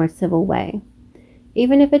in a more civil way."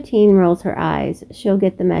 Even if a teen rolls her eyes, she'll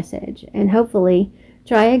get the message, and hopefully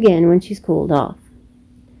try again when she's cooled off.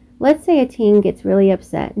 Let's say a teen gets really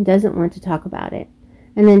upset and doesn't want to talk about it,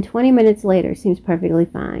 and then 20 minutes later seems perfectly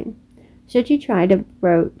fine. Should you try to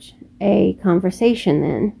broach a conversation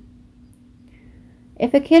then?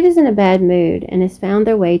 If a kid is in a bad mood and has found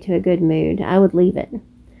their way to a good mood, I would leave it.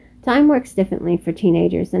 Time works differently for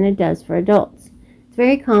teenagers than it does for adults. It's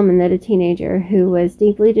very common that a teenager who was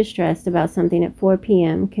deeply distressed about something at 4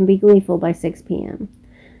 p.m. can be gleeful by 6 p.m.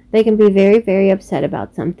 They can be very, very upset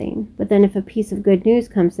about something, but then if a piece of good news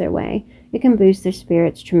comes their way, it can boost their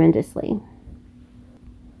spirits tremendously.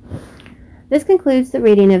 This concludes the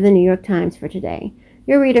reading of the New York Times for today.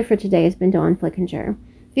 Your reader for today has been Dawn Flickinger.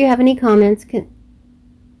 If you have any comments,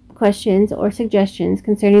 questions, or suggestions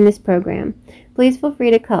concerning this program, please feel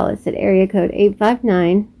free to call us at area code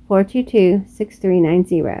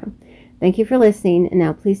 859-422-6390. Thank you for listening, and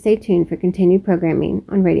now please stay tuned for continued programming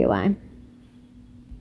on Radio I.